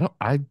But say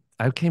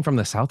I came from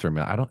the South Rim.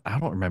 I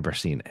don't remember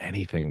seeing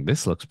anything.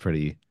 This looks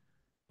pretty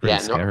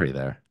yeah, no, scary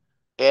there.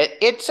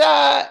 it's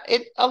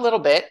a little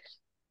bit,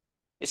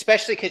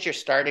 especially because you're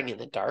starting in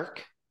the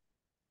dark.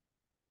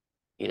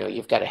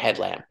 You've got a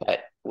headlamp, but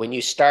when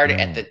you start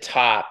at the Mm,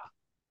 top,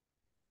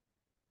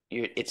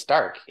 it's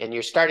dark, and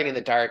you're starting in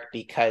the dark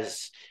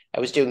because I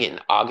was doing it in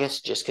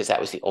August just because that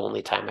was the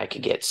only time I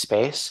could get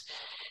space,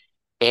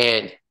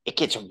 and it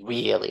gets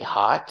really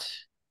hot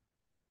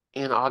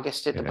in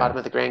August at the yeah. bottom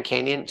of the Grand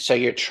Canyon. So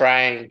you're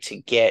trying to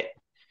get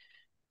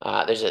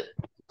there's a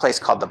place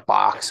called the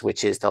Box,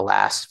 which is the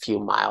last few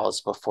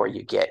miles before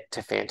you get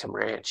to Phantom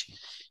Ranch,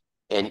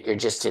 and you're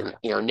just in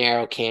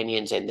narrow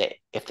canyons, and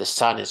if the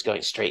sun is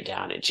going straight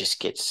down, it just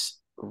gets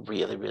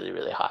really, really,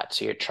 really hot.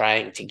 So you're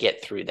trying to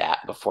get through that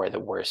before the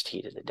worst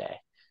heat of the day.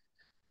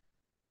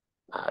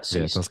 So Yeah,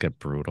 you, it does get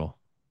brutal.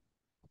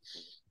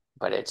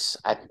 but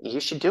you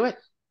should do it.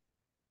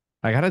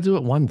 I gotta do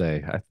it one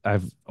day.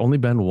 I've only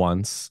been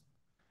once.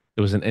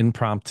 It was an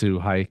impromptu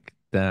hike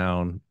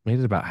down, made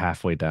it about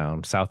halfway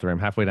down, South Rim,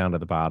 halfway down to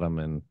the bottom,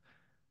 and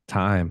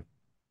time.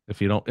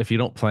 If you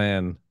don't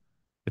plan,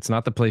 it's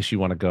not the place you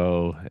want to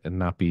go and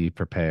not be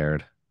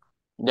prepared.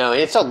 No,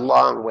 it's a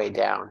long way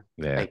down.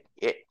 Yeah. Like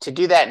to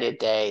do that in a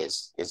day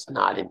is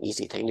not an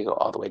easy thing to go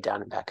all the way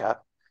down and back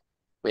up.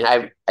 I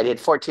mean, I did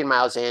 14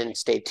 miles in,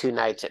 stayed 2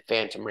 nights at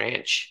Phantom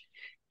Ranch,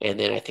 and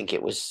then I think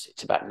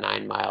it's about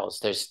 9 miles.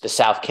 There's the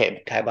South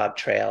Cape Kaibab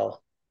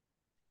Trail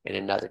and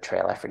another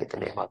trail I forget the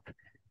name of.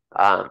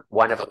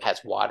 One of them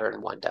has water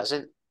and one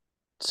doesn't,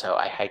 so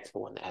I hiked the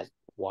one that has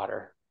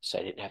water, so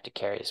I didn't have to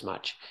carry as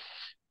much.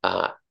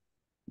 Uh,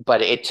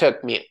 but it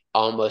took me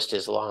almost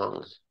as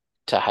long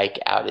to hike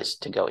out as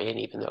to go in,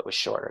 even though it was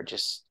shorter,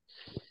 just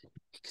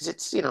because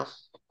it's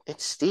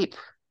steep.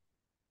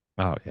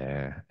 Oh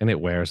yeah. And it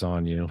wears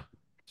on you,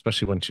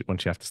 especially once you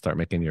have to start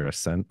making your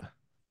ascent.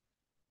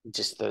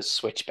 Just those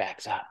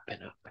switchbacks up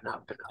and up and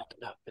up and up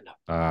and up and up.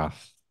 Ah,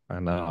 I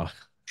know.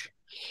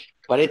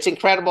 But it's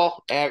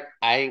incredible.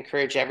 I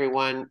encourage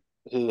everyone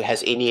who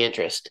has any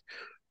interest.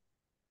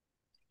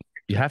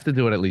 You have to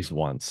do it at least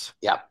once.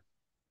 Yep.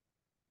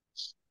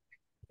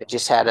 I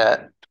just had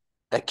a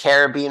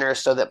carabiner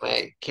so that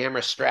my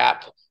camera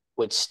strap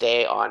would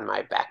stay on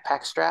my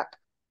backpack strap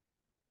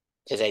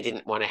because I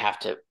didn't want to have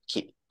to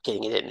keep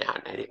getting it in and out,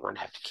 and I didn't want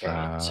to have to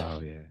carry it. So Oh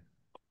yeah.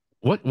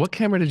 What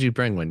camera did you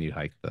bring when you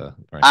hiked the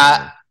Grand uh,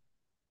 Canyon?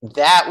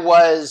 that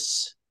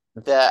was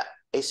the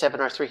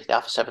A7R3, the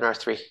Alpha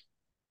 7R3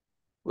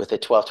 with a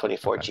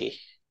Okay. 1224G.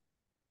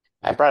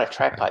 I brought a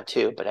Okay. tripod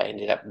too, but I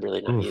ended up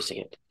really not Oof. using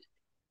it.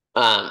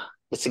 Um,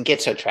 it's a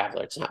Gitzo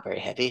Traveler. It's not very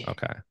heavy.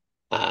 Okay.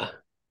 Uh,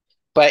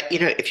 but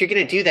if you're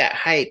gonna do that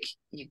hike,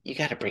 you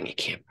got to bring a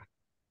camera.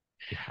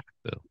 You have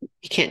to.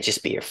 You can't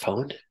just be your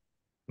phone.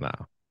 No.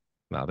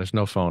 No, there's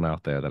no phone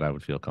out there that I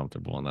would feel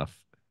comfortable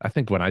enough. I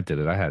think when I did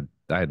it, I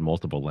had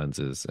multiple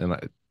lenses, and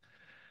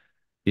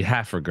you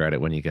half regret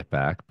it when you get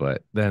back,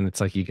 but then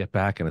it's like you get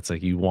back and it's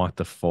like you want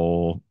the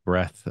full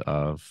breadth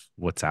of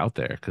what's out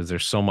there because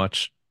there's so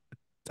much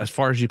as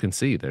far as you can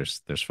see.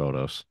 There's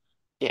photos.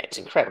 Yeah, it's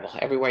incredible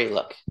everywhere you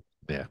look.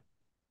 Yeah.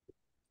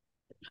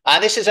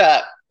 This is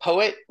a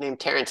poet named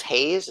Terrence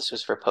Hayes. This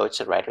was for Poets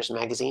and Writers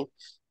magazine.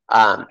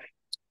 Um,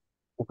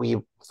 we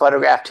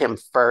photographed him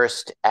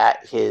first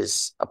at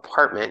his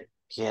apartment.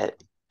 I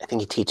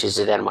think he teaches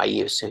at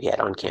NYU, so he had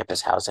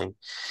on-campus housing.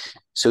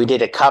 So we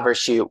did a cover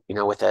shoot,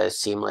 with a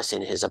seamless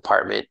in his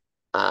apartment.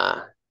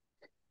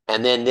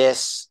 And then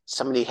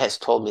somebody has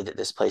told me that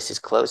this place is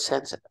closed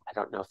since. I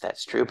don't know if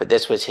that's true, but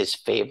this was his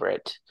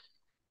favorite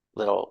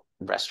little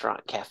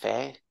restaurant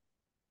cafe.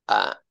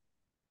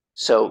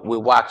 So we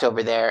walked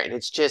over there, and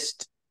it's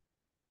just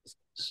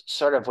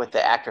sort of with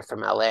the actor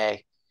from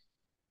LA.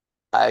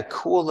 A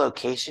cool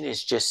location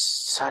is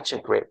just such a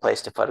great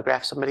place to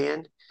photograph somebody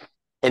in.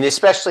 And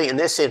especially in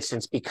this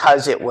instance,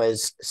 because it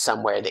was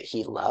somewhere that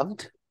he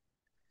loved,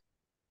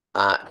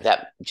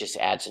 that just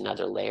adds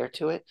another layer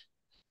to it.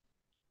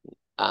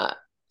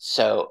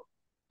 So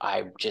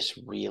I just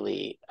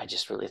really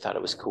thought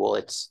it was cool.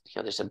 It's,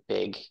 there's a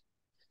big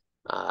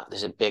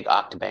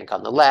octobank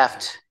on the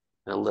left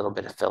and a little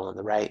bit of fill on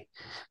the right.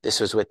 This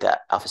was with the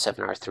Alpha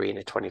 7R3 and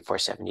a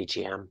 2470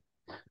 GM.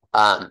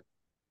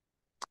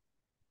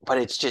 But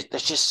there's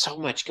just so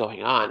much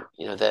going on.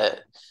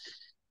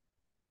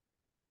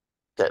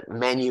 The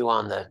menu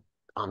on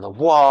the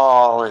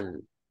wall,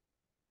 and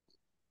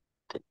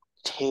the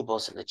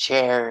tables and the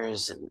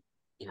chairs, and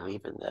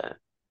even the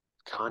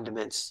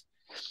condiments.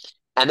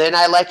 And then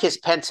I like his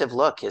pensive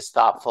look, his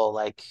thoughtful,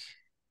 like,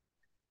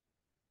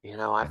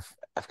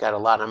 I've got a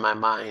lot on my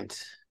mind.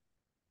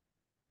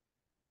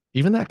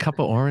 Even that cup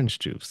of orange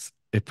juice,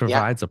 it Yeah.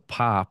 provides a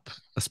pop,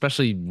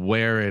 especially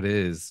where it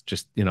is.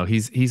 Just,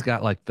 he's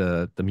got like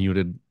the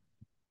muted,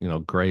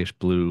 grayish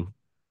blue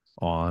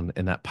on,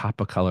 and that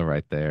pop of color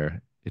right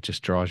there. It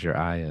just draws your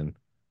eye in.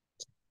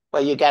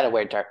 Well, you got to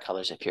wear dark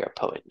colors if you're a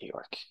poet in New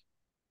York.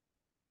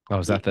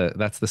 Oh,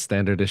 that's the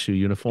standard issue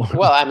uniform?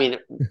 Well, I mean,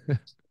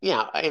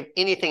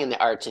 anything in the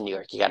arts in New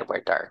York, you got to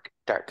wear dark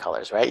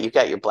colors, right? You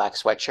got your black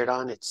sweatshirt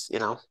on.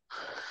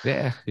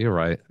 Yeah, you're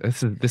right.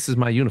 This is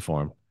my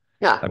uniform.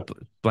 Yeah. I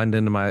blend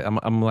into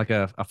I'm like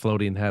a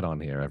floating head on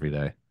here every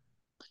day.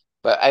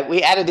 But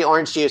we added the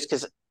orange juice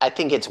because I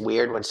think it's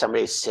weird when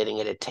somebody's sitting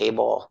at a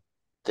table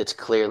that's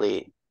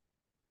clearly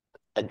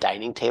a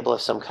dining table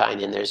of some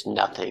kind and there's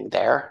nothing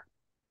there.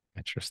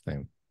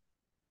 Interesting.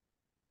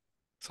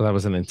 So that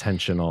was an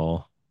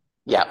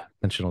Yeah.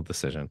 intentional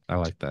decision. I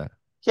like that.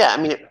 Yeah.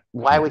 I mean,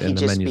 why would he And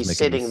the just be menu's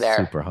making me sitting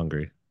there? super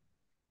hungry.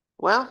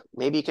 Well,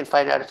 maybe you can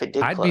find out if it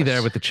did I'd be there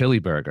close. with the chili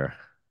burger.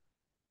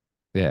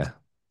 Yeah.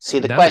 See,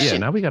 the Yeah, question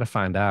now we got to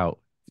find out.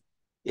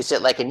 is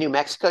it like a New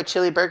Mexico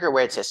chili burger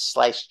where it's a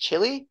sliced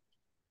chili,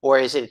 or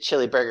is it a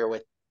chili burger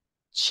with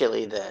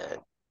chili,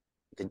 the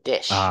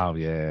dish? Oh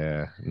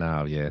yeah.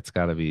 No, yeah, it's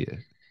got to be.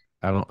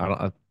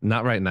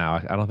 Not right now.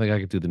 I don't think I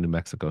could do the New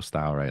Mexico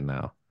style right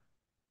now.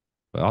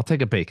 But I'll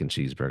take a bacon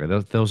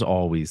cheeseburger. Those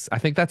always, I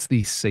think that's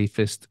the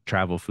safest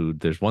travel food.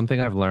 There's one thing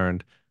I've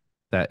learned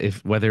that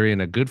if whether you're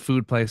in a good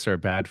food place or a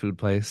bad food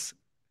place,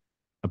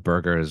 a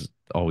burger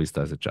always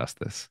does it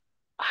justice.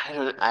 I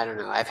don't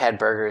know. I've had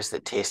burgers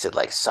that tasted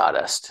like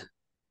sawdust,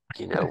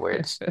 where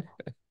it's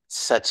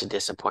such a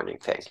disappointing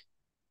thing.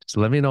 So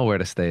let me know where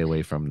to stay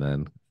away from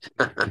then.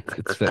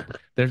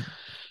 There,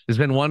 there's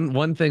been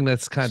one thing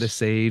that's kind of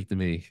saved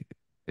me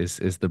is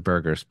the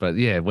burgers. But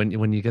yeah,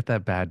 when you get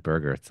that bad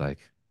burger, it's like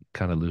you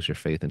kind of lose your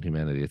faith in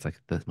humanity. It's like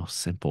the most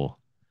simple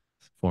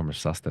form of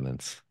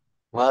sustenance.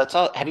 Well,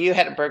 have you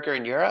had a burger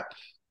in Europe?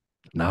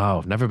 No,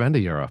 I've never been to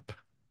Europe.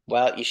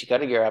 Well, you should go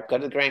to Europe, go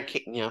to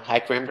the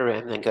hike rim to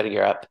rim, then go to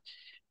Europe.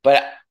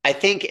 But I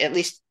think at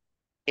least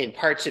in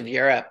parts of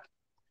Europe,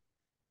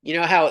 you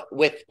know how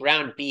with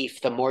ground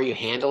beef, the more you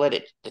handle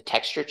the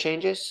texture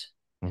changes.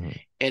 Mhm.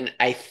 And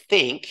I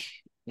think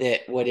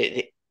that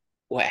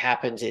what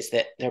happens is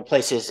that there are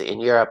places in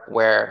Europe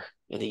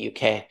in the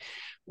UK,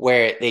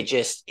 where they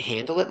just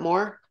handle it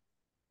more.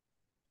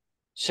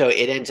 So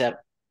it ends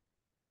up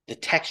the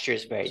texture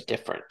is very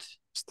different.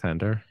 It's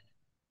tender.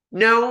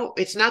 No,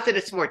 it's not that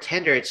it's more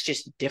tender, it's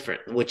just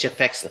different, which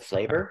affects the Okay.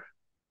 flavor.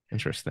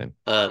 Interesting.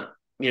 Um,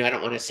 I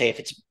don't want to say if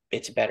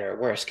it's better or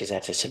worse because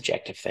that's a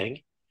subjective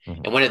thing.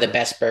 Mhm. And one of the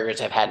best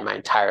burgers I've had in my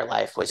entire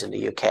life was in the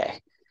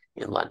UK,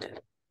 in London.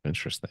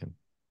 Interesting.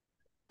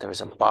 There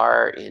was a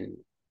bar in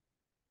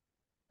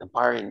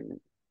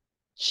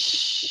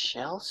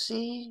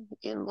Chelsea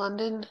in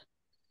London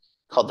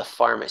called the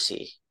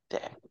Pharmacy.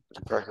 The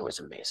burger was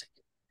amazing.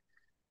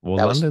 Well,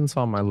 That was London's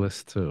on my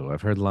list too.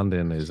 I've heard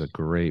London is a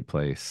great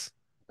place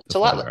to it's a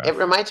lot. It photograph.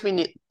 reminds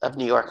me of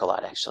New York a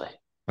lot, actually.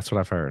 That's what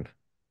I've heard.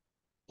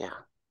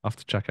 Yeah. I'll have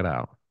to check it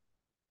out.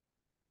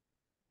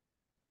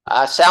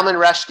 Salman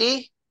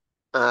Rushdie,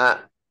 uh,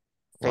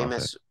 Love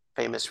it.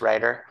 famous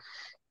writer.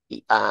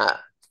 Uh,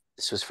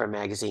 this was for a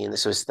magazine.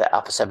 This was the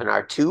Alpha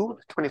 7R2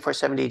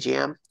 2470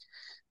 GM.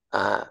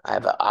 I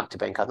have an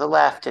octobank on the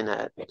left and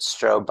a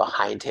strobe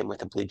behind him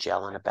with a blue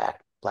gel on a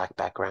black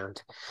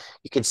background.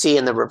 You can see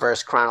in the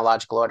reverse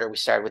chronological order, we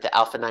started with the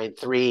Alpha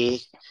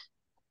 9.3,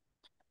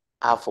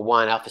 Alpha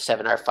 1, Alpha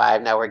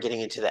 7R5. Now we're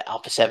getting into the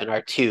Alpha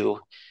 7R2,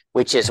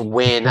 which is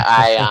when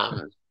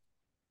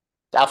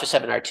The Alpha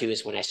 7R2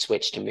 is when I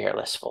switched to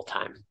mirrorless full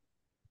time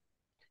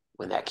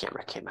when that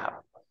camera came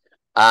out.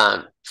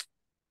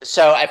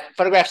 So I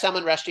photographed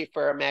Salman Rushdie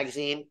for a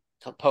magazine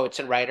called Poets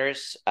and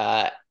Writers.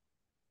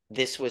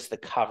 This was the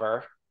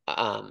cover.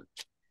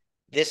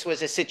 This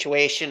was a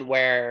situation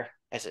where,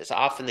 as is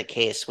often the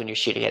case when you're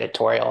shooting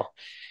editorial,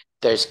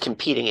 there's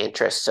competing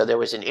interests. So there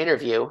was an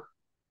interview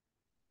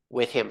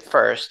with him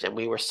first, and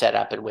we were set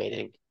up and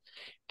waiting.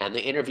 And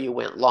the interview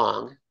went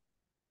long.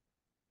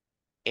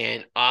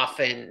 And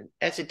often,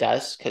 as it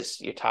does,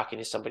 because you're talking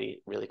to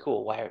somebody really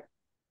cool,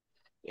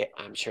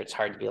 I'm sure it's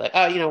hard to be like,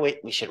 oh,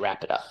 we should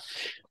wrap it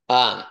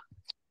up.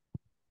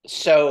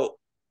 So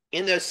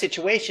in those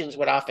situations,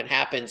 what often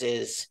happens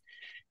is,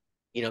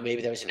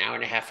 maybe there was an hour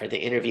and a half for the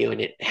interview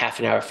and half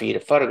an hour for you to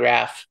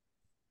photograph,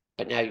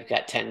 but now you've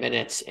got 10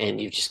 minutes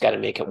and you've just got to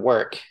make it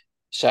work.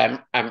 So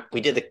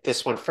we did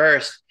this one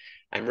first.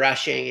 I'm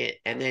rushing it.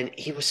 And then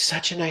he was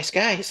such a nice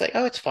guy. He's like,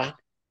 oh, it's fine.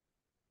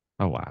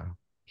 Oh, wow.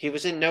 He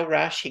was in no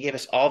rush. He gave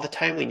us all the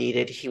time we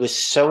needed. He was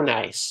so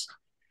nice.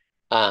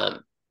 We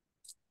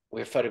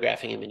were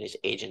photographing him in his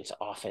agent's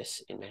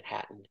office in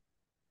Manhattan.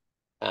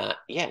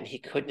 And he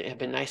couldn't have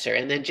been nicer.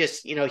 And then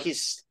just,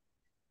 he's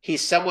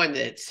someone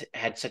that's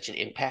had such an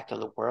impact on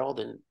the world.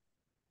 And,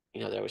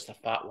 there was the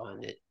Fat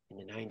one in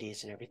the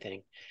 90s and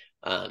everything.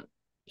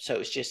 So it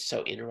was just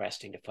so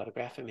interesting to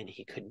photograph him, and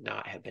he could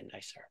not have been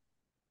nicer.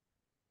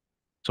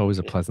 It's always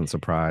a pleasant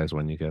surprise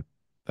when you get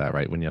that,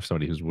 right? When you have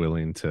somebody who's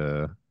willing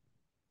to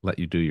let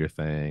you do your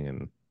thing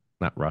and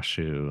not rush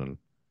you. And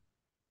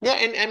yeah,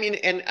 and I mean,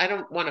 and I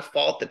don't want to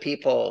fault the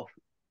people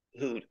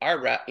who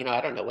are, I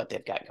don't know what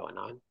they've got going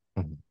on.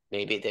 mm-hmm.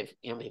 Maybe they've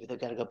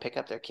got to go pick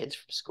up their kids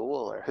from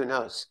school, or who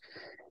knows.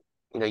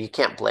 You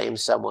can't blame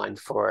someone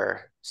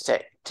for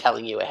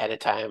telling you ahead of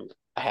time,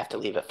 I have to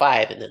leave at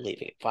 5, and then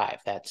leaving at 5.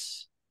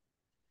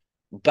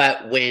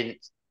 But when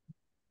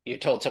you're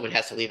told someone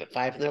has to leave at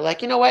 5 and they're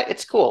like, you know what,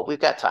 it's cool, we've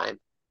got time.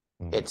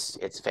 Mm-hmm.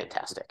 It's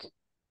fantastic.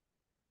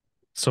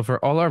 So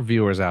for all our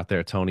viewers out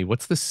there, Tony,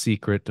 what's the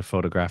secret to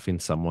photographing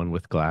someone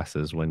with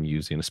glasses when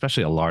using,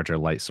 especially a larger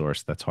light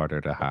source that's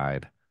harder to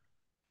hide?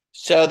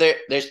 So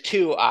there's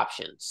 2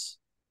 options.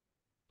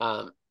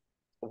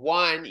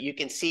 One, you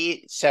can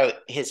see, so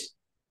his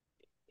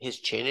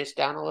chin is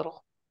down a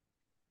little.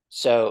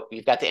 So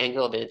you've got the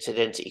angle of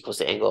incidence equals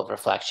the angle of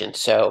reflection.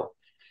 So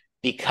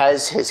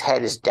because his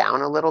head is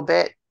down a little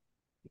bit,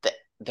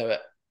 the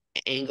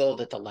angle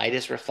that the light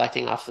is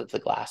reflecting off of the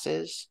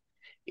glasses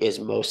is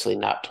mostly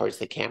not towards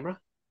the camera.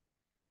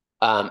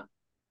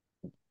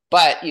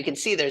 But you can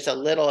see there's a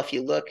little, if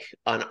you look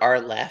on our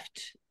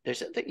left,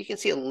 you can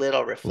see a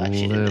little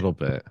reflection. A little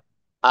bit.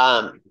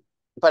 But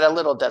a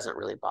little doesn't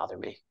really bother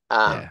me.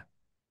 Yeah.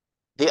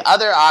 The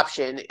other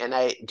option, and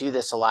I do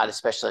this a lot,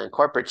 especially on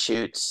corporate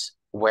shoots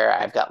where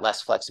I've got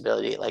less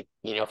flexibility, like,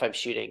 if I'm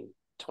shooting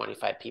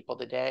 25 people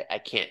today, I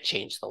can't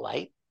change the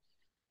light.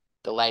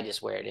 The light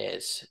is where it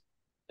is.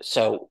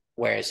 So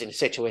whereas in a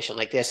situation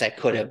like this, I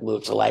could have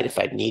moved the light if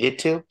I'd needed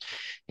to,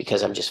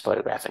 because I'm just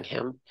photographing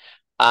him.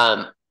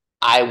 I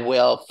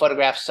will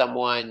photograph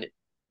someone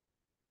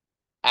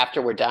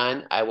after we're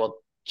done. I will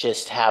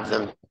just have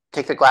them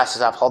take their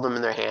glasses off, hold them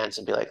in their hands,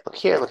 and be like, look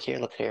here, look here,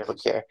 look here, look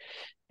here.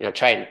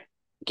 Try and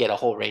get a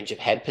whole range of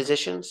head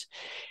positions.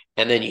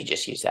 And then you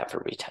just use that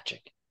for retouching.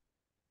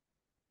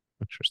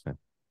 Interesting.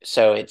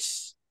 So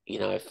it's,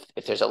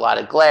 if there's a lot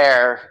of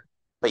glare,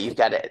 but you've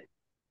got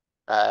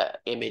an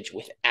image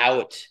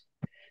without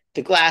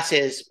the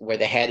glasses where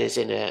the head is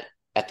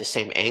at the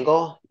same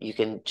angle, you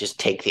can just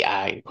take the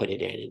eye and put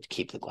it in and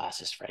keep the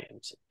glasses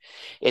frames.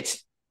 I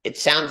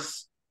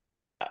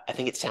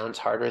think it sounds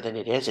harder than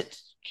it is.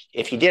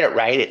 If you did it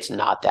right, it's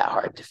not that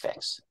hard to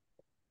fix.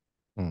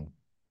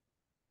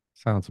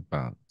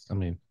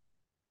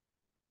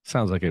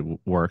 Sounds like it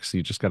works.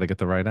 You just got to get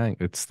the right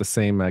angle. It's the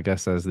same, I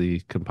guess, as the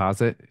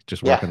composite,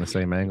 just working the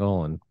same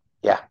angle. And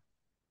yeah.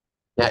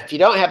 Now, if you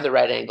don't have the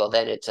right angle,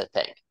 then it's a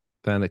thing.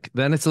 Then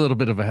it's a little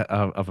bit of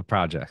a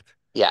project.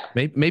 Yeah.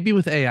 Maybe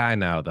with AI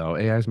now, though.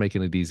 AI is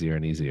making it easier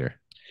and easier.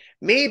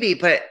 Maybe,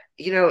 but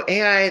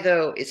AI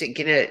though, is it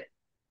gonna?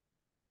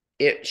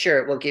 Sure,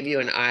 it will give you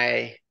an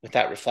eye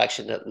without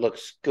reflection that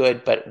looks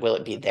good, but will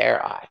it be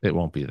their eye? It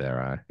won't be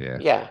their eye. Yeah.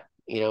 Yeah,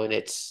 and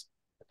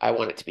I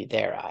want it to be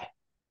their eye.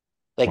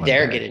 Like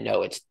they're gonna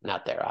know it's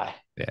not their eye.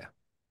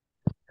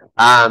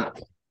 Yeah.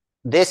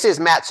 This is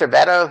Matt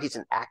Servetto. He's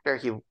an actor.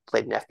 He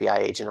played an FBI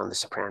agent on The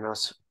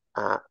Sopranos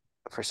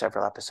for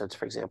several episodes,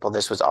 for example.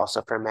 This was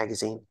also for a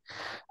magazine.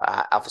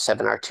 Alpha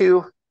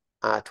 7R2,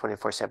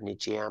 2470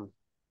 GM.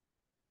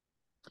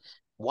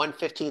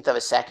 1/15 of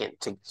a second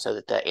so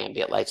that the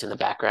ambient lights in the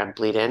background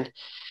bleed in.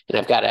 And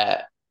I've got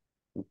a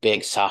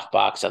big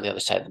softbox on the other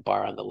side of the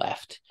bar on the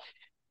left.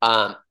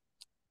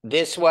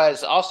 This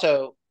was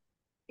also,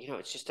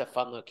 it's just a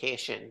fun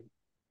location.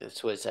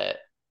 This was I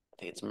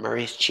think it's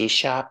Murray's Cheese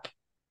Shop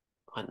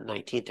on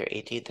 19th or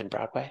 18th in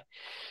Broadway.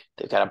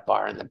 They've got a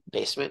bar in the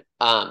basement.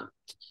 And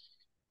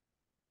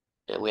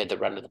we had the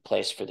run of the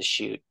place for the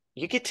shoot.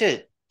 You get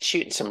to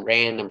shoot in some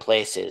random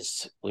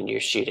places when you're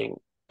shooting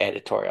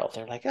editorial.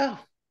 They're like, oh,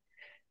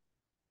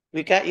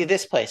 we got you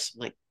this place.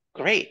 I'm like,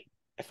 great.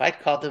 If I'd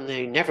called them,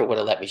 they never would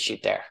have let me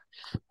shoot there.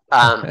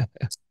 Um,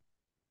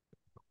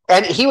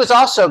 and he was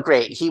also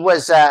great.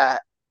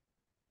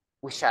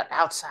 We shot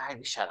outside,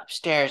 we shot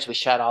upstairs, we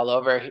shot all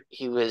over.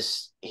 He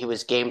was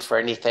game for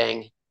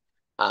anything.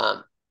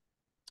 Um,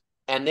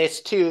 and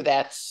this too,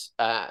 that's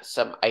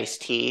some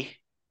iced tea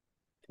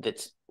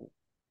that's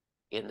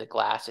in the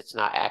glass. It's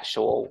not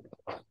actual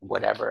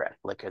whatever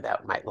liquor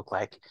that might look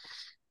like,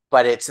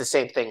 but it's the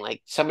same thing.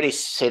 Like somebody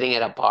sitting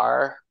at a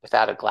bar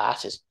without a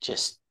glass is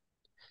just,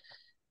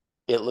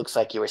 it looks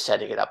like you were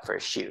setting it up for a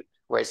shoot.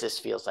 Whereas this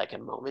feels like a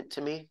moment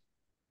to me,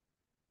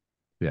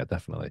 Yeah,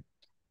 definitely.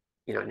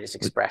 in his It,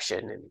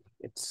 expression. And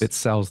it's, it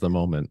sells the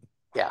moment.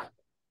 yeah,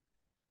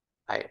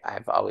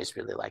 I've always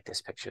really liked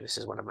this picture. This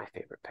is one of my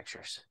favorite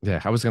pictures.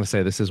 Yeah, I was gonna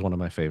say this is one of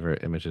my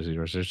favorite images of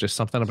yours. There's just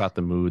something about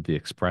the mood, the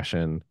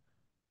expression.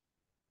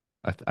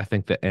 I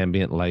think the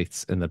ambient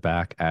lights in the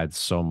back add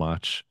so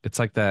much. It's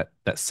like that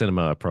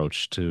cinema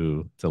approach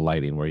to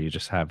lighting, where you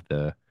just have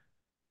the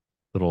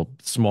little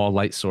small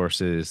light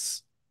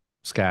sources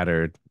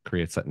scattered,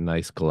 creates that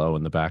nice glow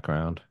in the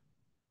background.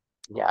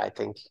 Yeah, I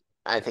think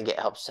it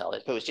helps sell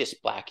it. If it was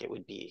just black, it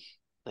would be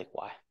like,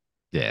 why?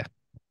 Yeah,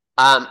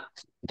 Um,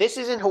 this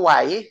is in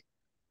Hawaii.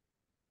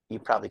 You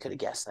probably could have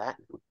guessed that.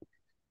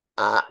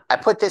 I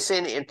put this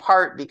in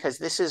part because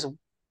this is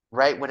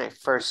right when I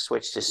first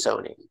switched to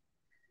Sony.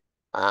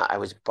 I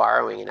was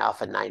borrowing an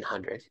Alpha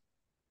 900,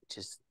 which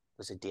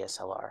was a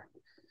DSLR,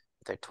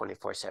 their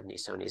 2470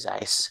 Sony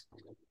Zeiss.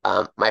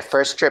 My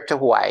first trip to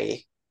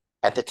Hawaii,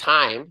 at the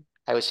time,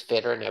 I was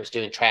fitter and I was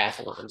doing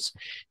triathlons.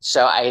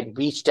 So I had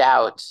reached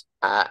out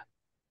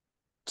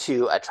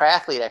to a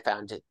triathlete I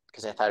found it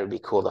because I thought it would be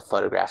cool to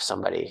photograph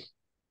somebody.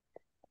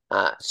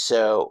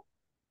 So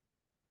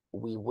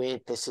we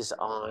went, this is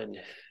on,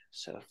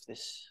 so if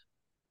this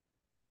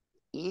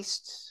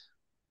east,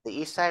 the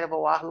east side of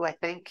Oahu, I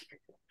think.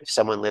 If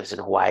someone lives in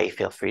Hawaii,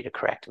 feel free to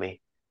correct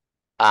me.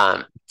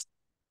 Um,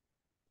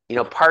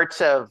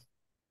 parts of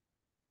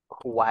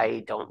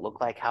Hawaii don't look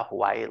like how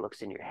Hawaii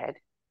looks in your head.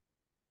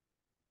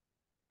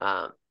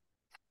 Um,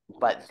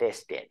 but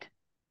this did.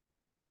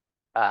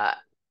 Uh,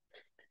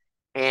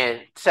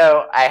 and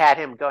so I had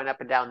him going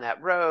up and down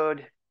that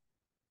road.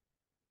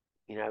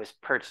 I was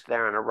perched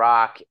there on a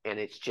rock, and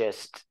it's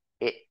just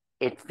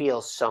it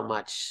feels so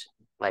much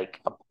like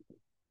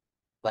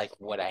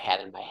what I had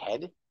in my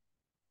head.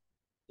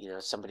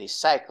 Somebody's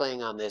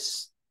cycling on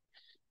this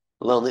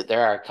lonely.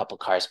 There are a couple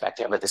cars back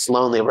there, but this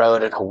lonely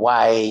road in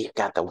Hawaii. You've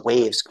got the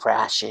waves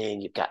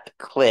crashing. You've got the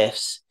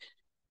cliffs.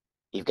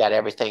 You've got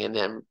everything, and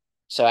then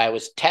so I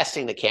was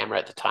testing the camera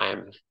at the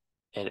time,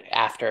 and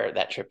after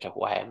that trip to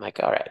Hawaii, I'm like,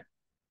 all right,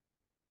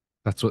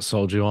 that's what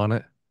sold you on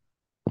it.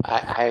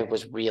 I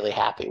was really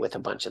happy with a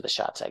bunch of the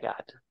shots I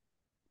got.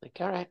 Like,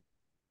 all right.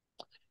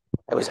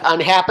 I was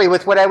unhappy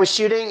with what I was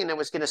shooting and I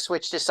was going to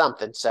switch to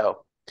something.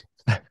 So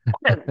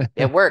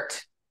it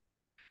worked.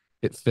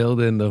 It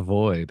filled in the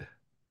void.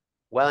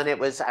 Well, and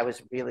I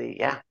was really,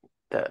 yeah,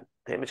 the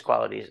image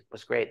quality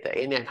was great. The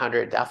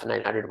A900, the Alpha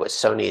 900 was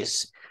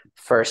Sony's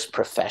first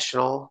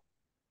professional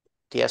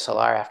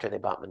DSLR after they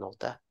bought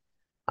Minolta.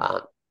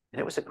 Um, and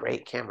it was a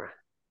great camera.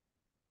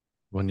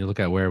 When you look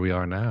at where we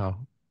are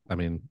now, I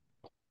mean,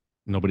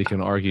 nobody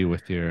can argue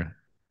with your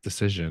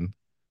decision.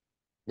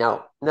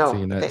 No, no,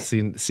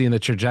 Seeing the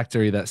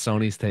trajectory that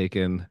Sony's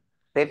taken,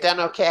 they've done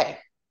okay.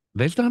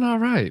 they've done all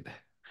right.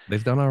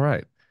 They've done all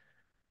right.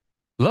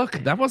 Look,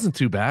 that wasn't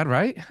too bad,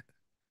 right?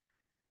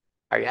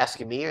 Are you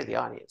asking me or the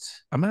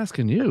audience? I'm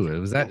asking you.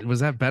 Was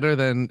that better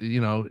than,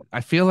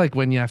 I feel like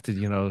when you have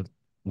to,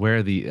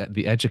 wear the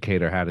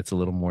educator hat, it's a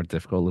little more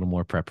difficult, a little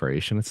more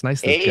preparation. It's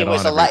nice to It get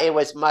was on a every lot. It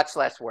was much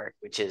less work,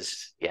 which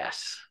is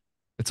yes.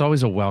 it's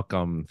always a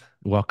welcome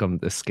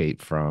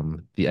escape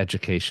from the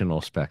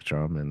educational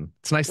spectrum. And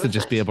it's nice It to was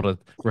just be nice. able to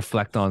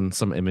reflect on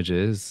some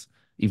images,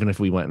 even if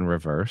we went in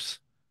reverse.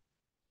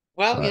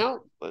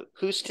 Well, But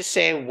who's to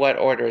say what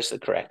order is the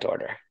correct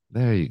order?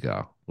 there you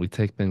go. We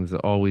take things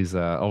always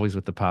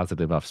with the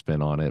positive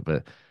upspin on it.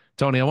 But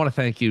Tony, I want to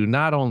thank you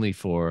not only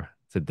for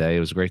today. It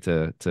was great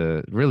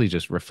to really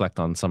just reflect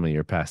on some of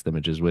your past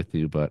images with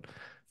you, but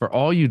for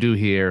all you do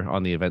here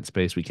on the event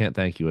space. We can't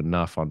thank you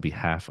enough on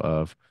behalf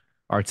of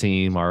our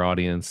team, our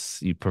audience.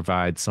 You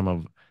provide some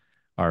of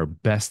our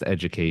best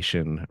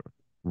education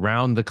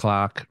round the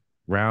clock,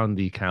 round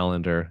the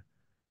calendar.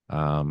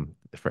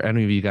 For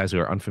any of you guys who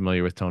are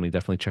unfamiliar with Tony,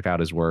 definitely check out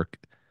his work.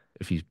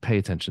 If you pay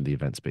attention to the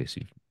event space,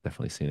 you've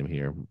definitely seen him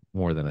here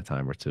more than a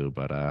time or two.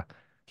 But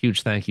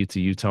huge thank you to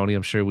you, Tony.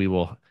 I'm sure we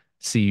will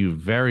see you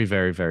very,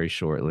 very, very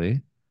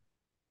shortly.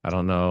 I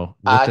don't know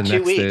what the Two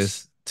next weeks.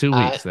 is. 2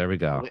 weeks. Uh, There we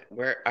go.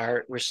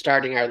 we're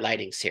starting our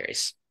lighting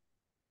series.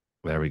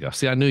 There we go.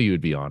 See, I knew you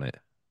would be on it.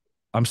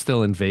 I'm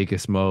still in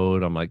Vegas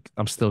mode.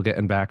 I'm still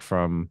getting back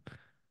from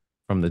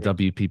the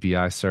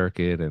WPPI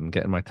circuit and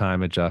getting my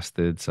time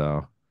adjusted.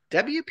 So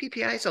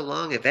WPPI is a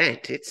long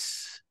event.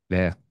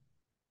 yeah,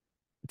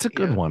 it's a You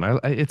good know, one.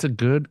 It's a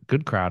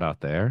good crowd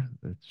out there.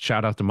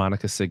 Shout out to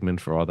Monica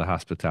Sigmund for all the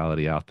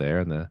hospitality out there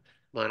and the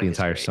Monica's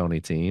entire great.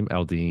 Sony team.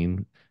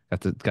 Eldine,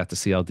 Got to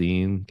see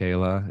Aldine,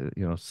 Gala,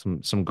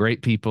 some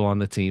great people on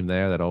the team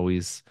there that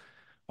always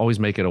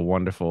make it a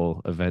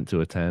wonderful event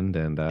to attend,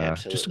 and just a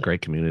Absolutely.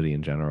 great community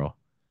in general.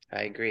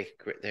 I agree.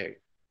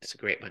 It's a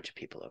great bunch of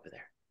people over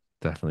there.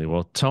 Definitely.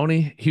 Well,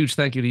 Tony, huge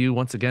thank you to you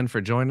once again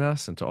for joining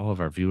us, and to all of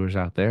our viewers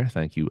out there.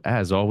 Thank you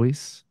as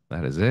always.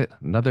 That is it.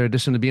 Another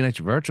edition of the B&H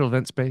Virtual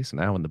Event Space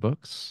now in the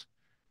books.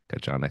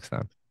 Catch y'all next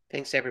time.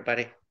 Thanks,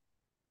 everybody.